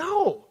 And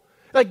no,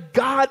 like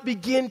God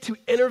began to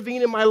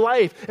intervene in my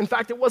life. In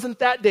fact, it wasn't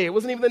that day. It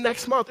wasn't even the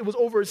next month. It was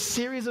over a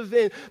series of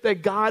events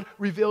that God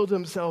revealed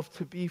himself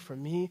to be, for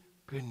me,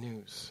 good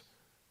news.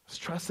 I was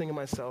trusting in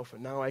myself,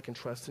 and now I can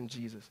trust in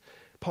Jesus.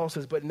 Paul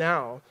says, but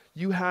now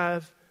you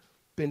have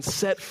been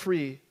set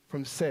free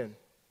from sin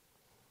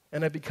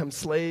and have become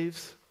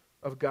slaves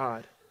of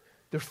God.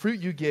 The fruit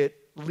you get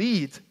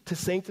leads to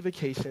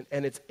sanctification,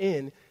 and it's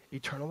in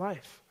eternal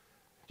life.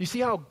 Do you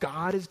see how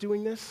God is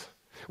doing this?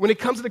 When it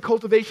comes to the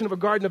cultivation of a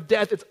garden of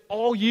death, it's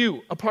all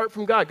you, apart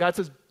from God. God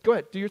says, go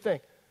ahead, do your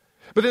thing.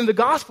 But in the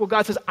gospel,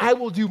 God says, I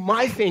will do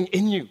my thing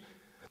in you.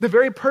 The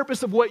very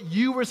purpose of what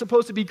you were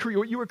supposed to be,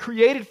 what you were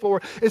created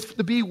for, is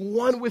to be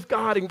one with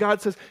God. And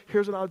God says,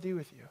 here's what I'll do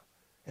with you.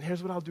 And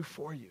here's what I'll do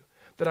for you.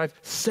 That I've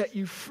set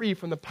you free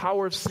from the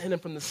power of sin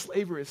and from the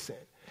slavery of sin.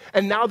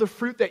 And now the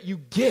fruit that you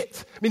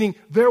get, meaning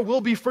there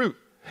will be fruit.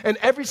 And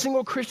every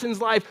single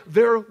Christian's life,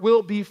 there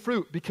will be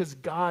fruit because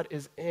God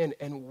is in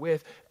and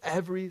with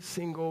every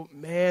single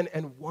man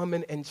and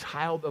woman and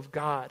child of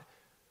God.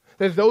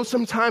 That though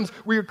sometimes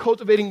we are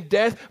cultivating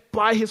death,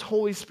 by his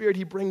Holy Spirit,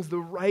 he brings the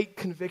right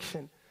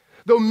conviction.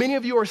 Though many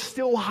of you are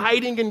still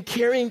hiding and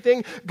carrying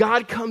things,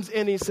 God comes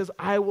in and he says,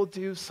 I will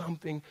do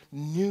something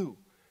new.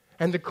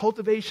 And the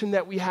cultivation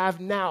that we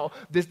have now,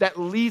 that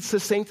leads to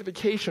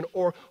sanctification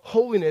or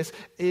holiness,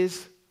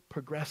 is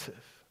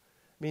progressive.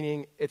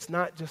 Meaning it's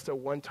not just a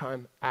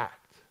one-time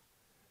act.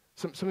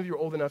 Some of you are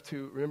old enough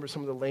to remember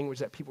some of the language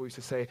that people used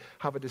to say,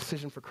 have a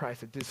decision for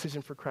Christ, a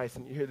decision for Christ.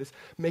 And you hear this,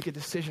 make a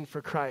decision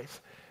for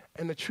Christ.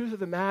 And the truth of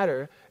the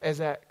matter is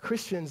that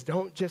Christians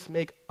don't just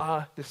make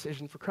a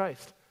decision for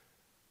Christ.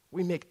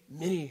 We make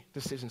many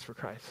decisions for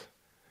Christ.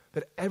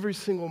 That every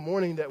single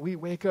morning that we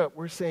wake up,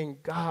 we're saying,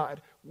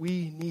 God,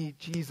 we need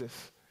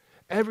Jesus.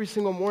 Every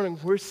single morning,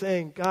 we're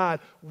saying,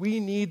 God, we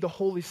need the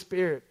Holy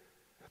Spirit.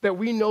 That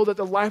we know that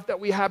the life that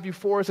we have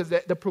before us is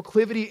that the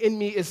proclivity in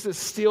me is to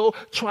still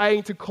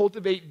trying to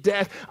cultivate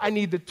death. I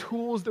need the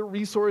tools, the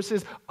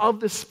resources of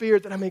the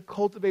Spirit that I may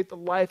cultivate the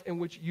life in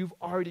which you've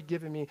already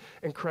given me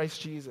in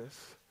Christ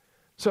Jesus.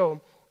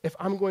 So if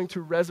I'm going to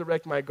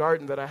resurrect my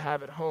garden that I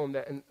have at home,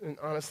 and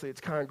honestly,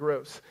 it's kind of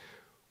gross,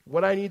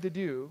 what I need to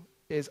do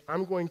is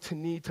I'm going to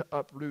need to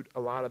uproot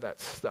a lot of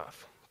that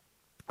stuff.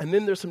 And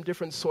then there's some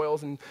different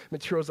soils and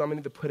materials I'm going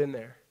to need to put in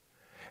there.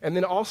 And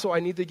then also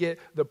I need to get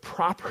the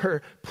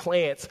proper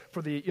plants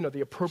for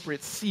the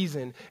appropriate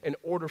season in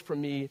order for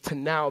me to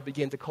now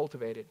begin to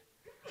cultivate it.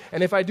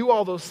 And if I do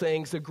all those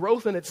things, the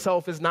growth in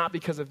itself is not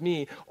because of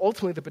me.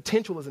 Ultimately, the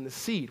potential is in the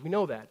seed. We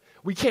know that.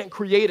 We can't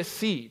create a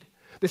seed.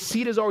 The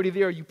seed is already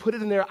there. You put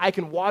it in there. I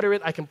can water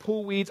it. I can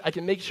pull weeds. I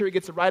can make sure it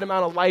gets the right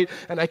amount of light.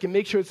 And I can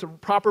make sure it's the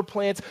proper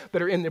plants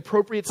that are in the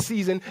appropriate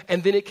season.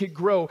 And then it could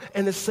grow.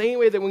 And the same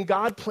way that when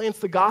God plants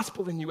the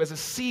gospel in you as a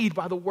seed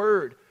by the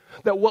word,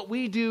 That what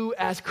we do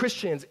as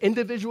Christians,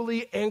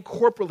 individually and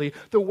corporately,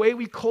 the way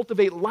we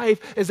cultivate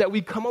life is that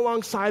we come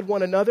alongside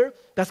one another.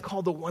 That's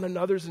called the one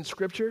another's in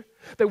Scripture.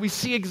 That we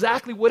see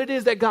exactly what it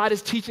is that God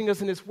is teaching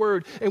us in His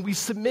Word, and we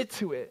submit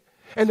to it.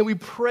 And then we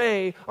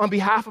pray on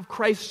behalf of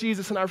Christ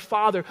Jesus and our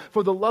Father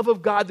for the love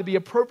of God to be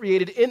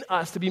appropriated in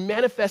us, to be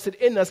manifested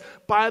in us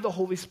by the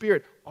Holy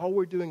Spirit. All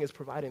we're doing is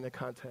providing the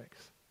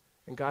context.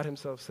 And God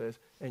Himself says,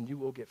 and you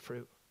will get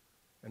fruit.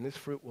 And this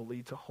fruit will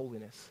lead to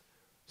holiness.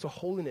 So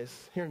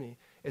holiness, hear me,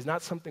 is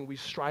not something we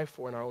strive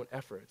for in our own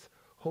efforts.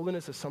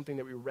 Holiness is something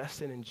that we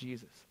rest in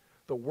Jesus.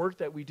 The work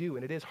that we do,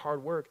 and it is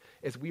hard work,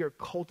 is we are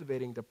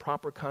cultivating the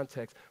proper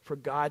context for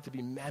God to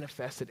be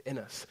manifested in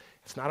us.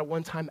 It's not a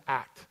one-time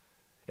act.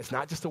 It's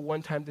not just a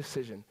one-time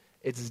decision.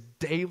 It's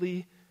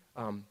daily,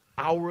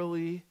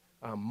 hourly,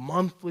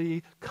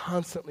 monthly,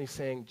 constantly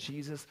saying,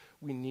 Jesus,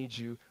 we need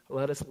you.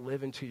 Let us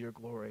live into your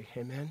glory.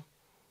 Amen?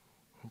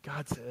 And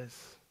God says,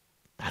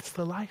 that's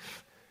the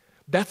life.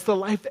 That's the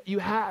life that you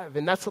have,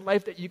 and that's the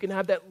life that you can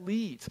have that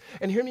leads.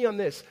 And hear me on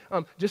this.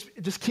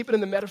 Just keep it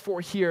in the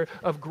metaphor here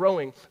of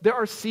growing. There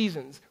are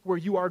seasons where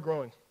you are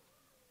growing,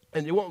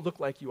 and it won't look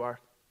like you are.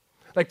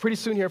 Like pretty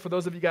soon here, for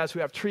those of you guys who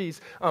have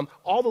trees,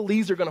 all the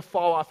leaves are going to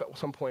fall off at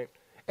some point.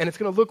 And it's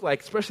going to look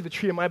like, especially the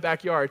tree in my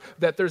backyard,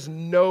 that there's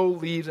no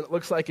leaves and it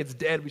looks like it's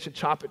dead. We should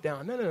chop it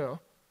down. No.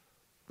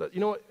 But you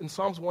know what? In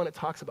Psalms 1, it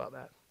talks about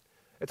that.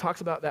 It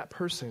talks about that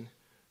person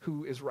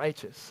who is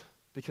righteous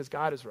because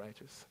God is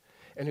righteous.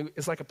 And who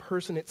is like a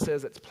person, it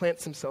says, that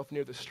plants himself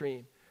near the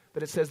stream.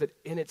 But it says that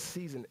in its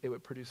season, it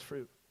would produce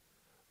fruit.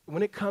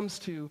 When it comes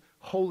to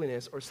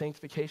holiness or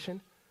sanctification,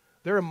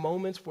 there are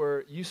moments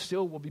where you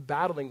still will be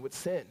battling with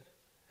sin.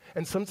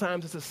 And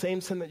sometimes it's the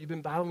same sin that you've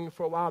been battling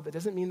for a while. That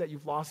doesn't mean that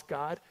you've lost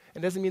God,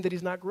 and doesn't mean that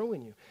He's not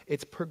growing you.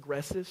 It's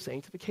progressive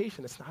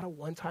sanctification. It's not a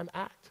one-time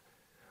act.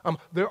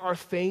 There are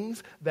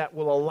things that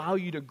will allow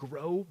you to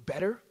grow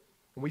better.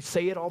 And we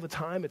say it all the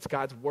time. It's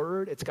God's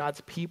Word, it's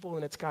God's people,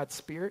 and it's God's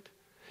Spirit.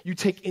 You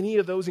take any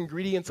of those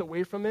ingredients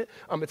away from it,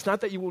 it's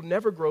not that you will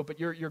never grow, but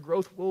your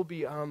growth will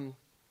be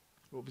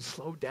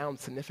slowed down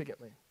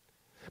significantly.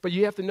 But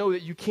you have to know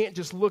that you can't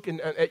just look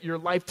at your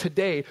life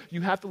today. You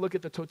have to look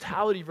at the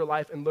totality of your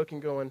life and look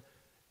and going,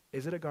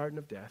 is it a garden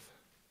of death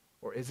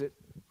or is it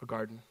a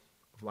garden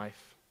of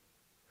life?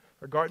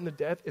 A garden of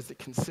death is the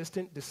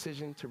consistent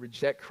decision to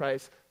reject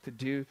Christ, to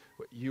do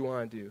what you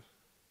want to do.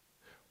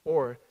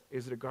 Or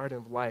is it a garden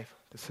of life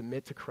to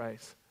submit to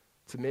Christ,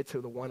 submit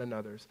to the one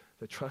another's,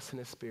 to trust in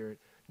His Spirit,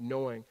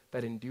 knowing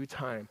that in due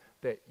time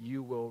that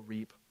you will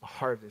reap a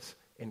harvest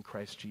in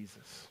Christ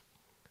Jesus?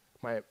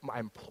 I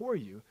implore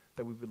you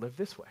that we would live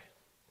this way.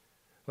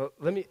 Well,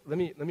 let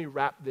me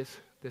wrap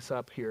this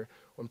up here.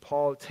 When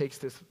Paul takes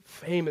this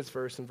famous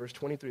verse in verse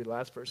 23, the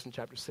last verse in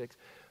chapter 6,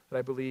 that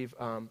I believe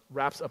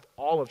wraps up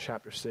all of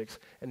chapter 6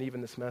 and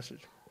even this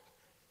message.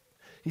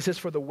 He says,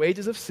 "For the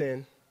wages of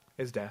sin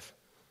is death,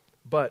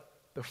 but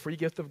the free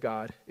gift of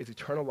God is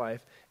eternal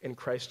life in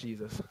Christ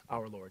Jesus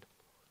our Lord."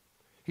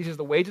 He says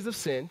the wages of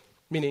sin,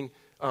 meaning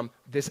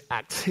this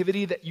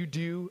activity that you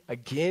do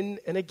again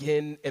and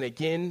again and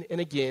again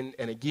and again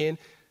and again,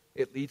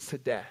 it leads to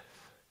death.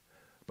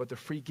 But the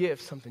free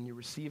gift, something you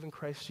receive in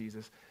Christ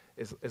Jesus,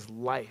 is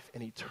life,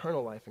 an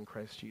eternal life in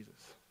Christ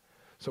Jesus.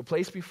 So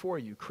placed before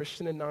you,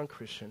 Christian and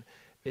non-Christian,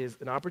 is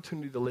an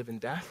opportunity to live in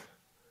death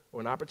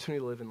or an opportunity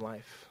to live in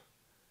life.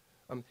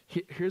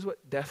 Here's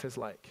what death is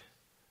like,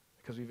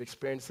 because we've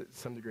experienced it to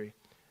some degree.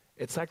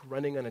 It's like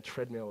running on a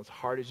treadmill as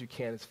hard as you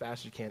can, as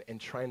fast as you can, and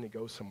trying to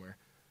go somewhere.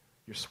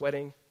 You're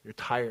sweating, you're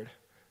tired,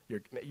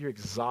 you're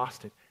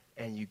exhausted,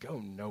 and you go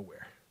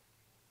nowhere.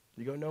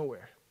 You go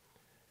nowhere.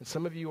 And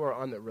some of you are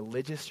on the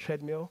religious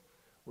treadmill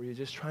where you're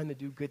just trying to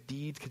do good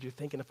deeds because you're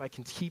thinking, if I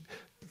can keep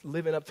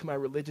living up to my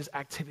religious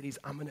activities,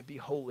 I'm going to be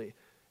holy.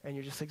 And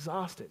you're just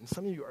exhausted. And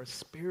some of you are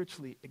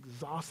spiritually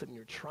exhausted and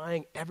you're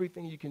trying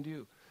everything you can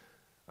do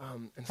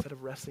instead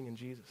of resting in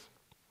Jesus.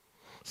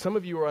 Some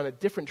of you are on a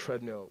different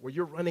treadmill where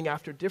you're running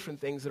after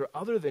different things that are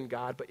other than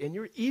God, and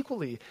you're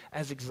equally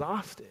as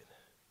exhausted.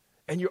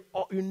 And you're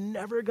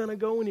never going to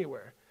go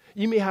anywhere.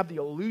 You may have the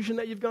illusion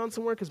that you've gone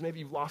somewhere because maybe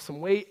you've lost some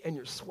weight and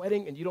you're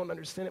sweating and you don't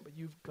understand it, but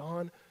you've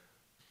gone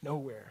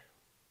nowhere.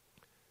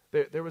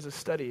 There was a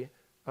study,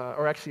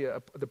 or actually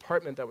a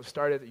department that was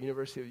started at the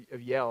University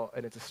of Yale,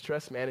 and it's a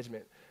stress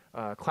management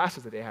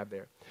classes that they have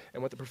there.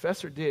 And what the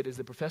professor did is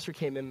the professor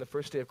came in the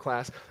first day of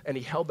class and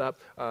he held up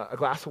a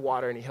glass of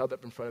water and he held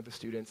up in front of the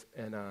students,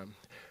 and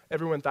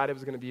everyone thought it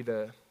was going to be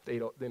the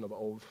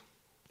old,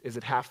 is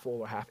it half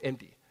full or half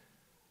empty?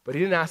 But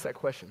he didn't ask that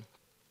question.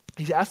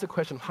 He asked the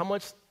question, how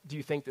much do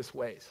you think this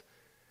weighs?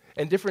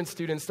 And different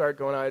students start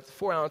going, it's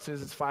 4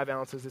 ounces, it's 5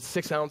 ounces, it's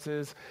 6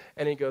 ounces.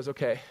 And he goes,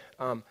 okay,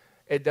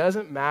 it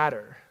doesn't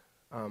matter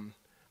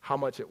how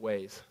much it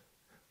weighs.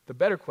 The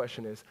better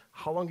question is,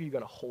 how long are you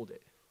going to hold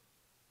it?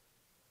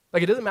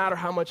 Like, it doesn't matter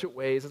how much it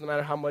weighs, it doesn't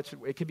matter how much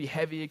it could be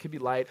heavy, it could be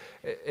light.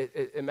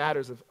 It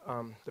matters.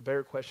 The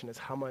better question is,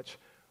 how much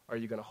are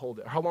you going to hold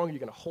it? Or how long are you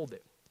going to hold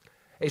it?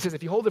 And he says,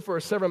 if you hold it for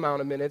a certain amount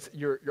of minutes,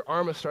 your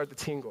arm will start to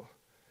tingle.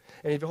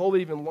 And if you hold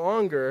it even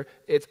longer,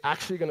 it's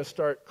actually going to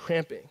start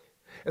cramping.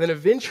 And then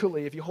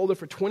eventually, if you hold it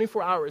for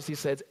 24 hours, he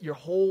says, your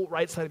whole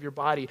right side of your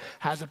body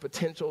has the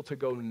potential to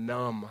go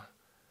numb.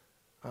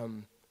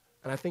 And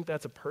I think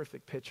that's a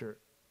perfect picture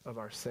of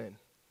our sin.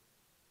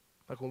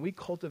 Like when we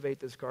cultivate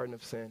this garden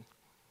of sin,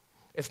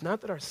 it's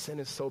not that our sin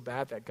is so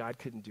bad that God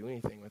couldn't do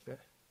anything with it.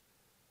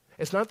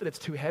 It's not that it's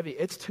too heavy.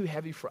 It's too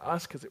heavy for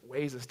us because it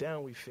weighs us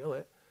down. We feel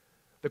it.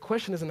 The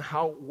question isn't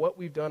what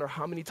we've done or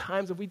how many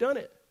times have we done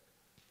it.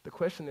 The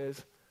question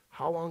is,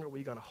 how long are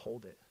we going to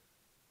hold it?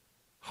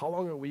 How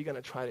long are we going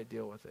to try to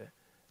deal with it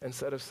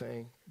instead of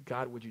saying,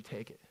 God, would you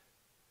take it?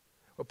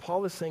 What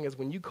Paul is saying is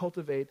when you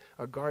cultivate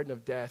a garden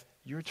of death,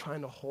 you're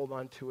trying to hold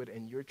on to it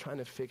and you're trying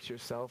to fix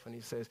yourself. And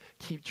he says,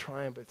 keep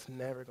trying, but it's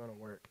never going to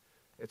work.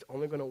 It's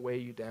only going to weigh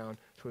you down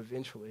to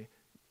eventually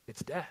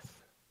it's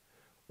death.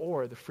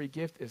 Or the free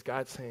gift is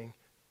God saying,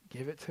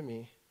 give it to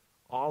me,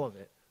 all of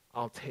it.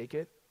 I'll take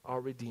it, I'll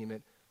redeem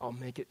it, I'll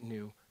make it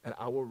new, and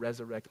I will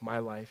resurrect my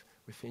life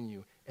within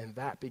you. And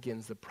that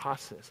begins the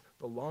process,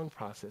 the long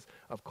process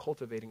of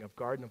cultivating a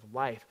garden of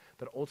life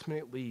that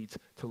ultimately leads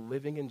to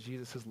living in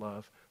Jesus'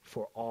 love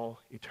for all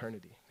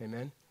eternity.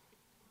 Amen?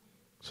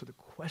 So the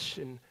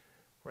question,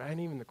 or not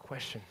even the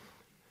question,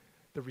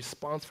 the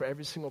response for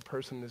every single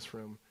person in this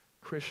room,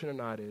 Christian or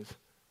not, is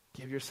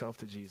give yourself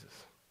to Jesus.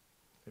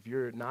 If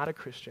you're not a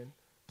Christian,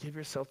 give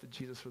yourself to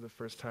Jesus for the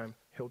first time.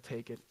 He'll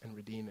take it and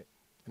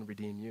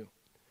redeem you.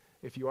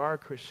 If you are a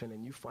Christian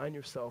and you find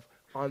yourself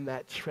on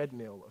that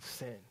treadmill of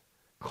sin,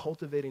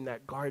 cultivating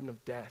that garden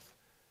of death,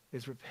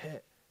 is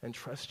repent and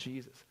trust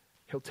Jesus.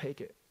 He'll take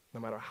it, no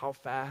matter how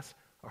fast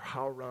or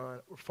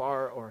how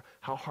far or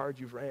how hard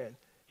you've ran.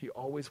 He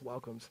always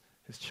welcomes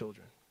his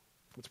children.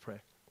 Let's pray.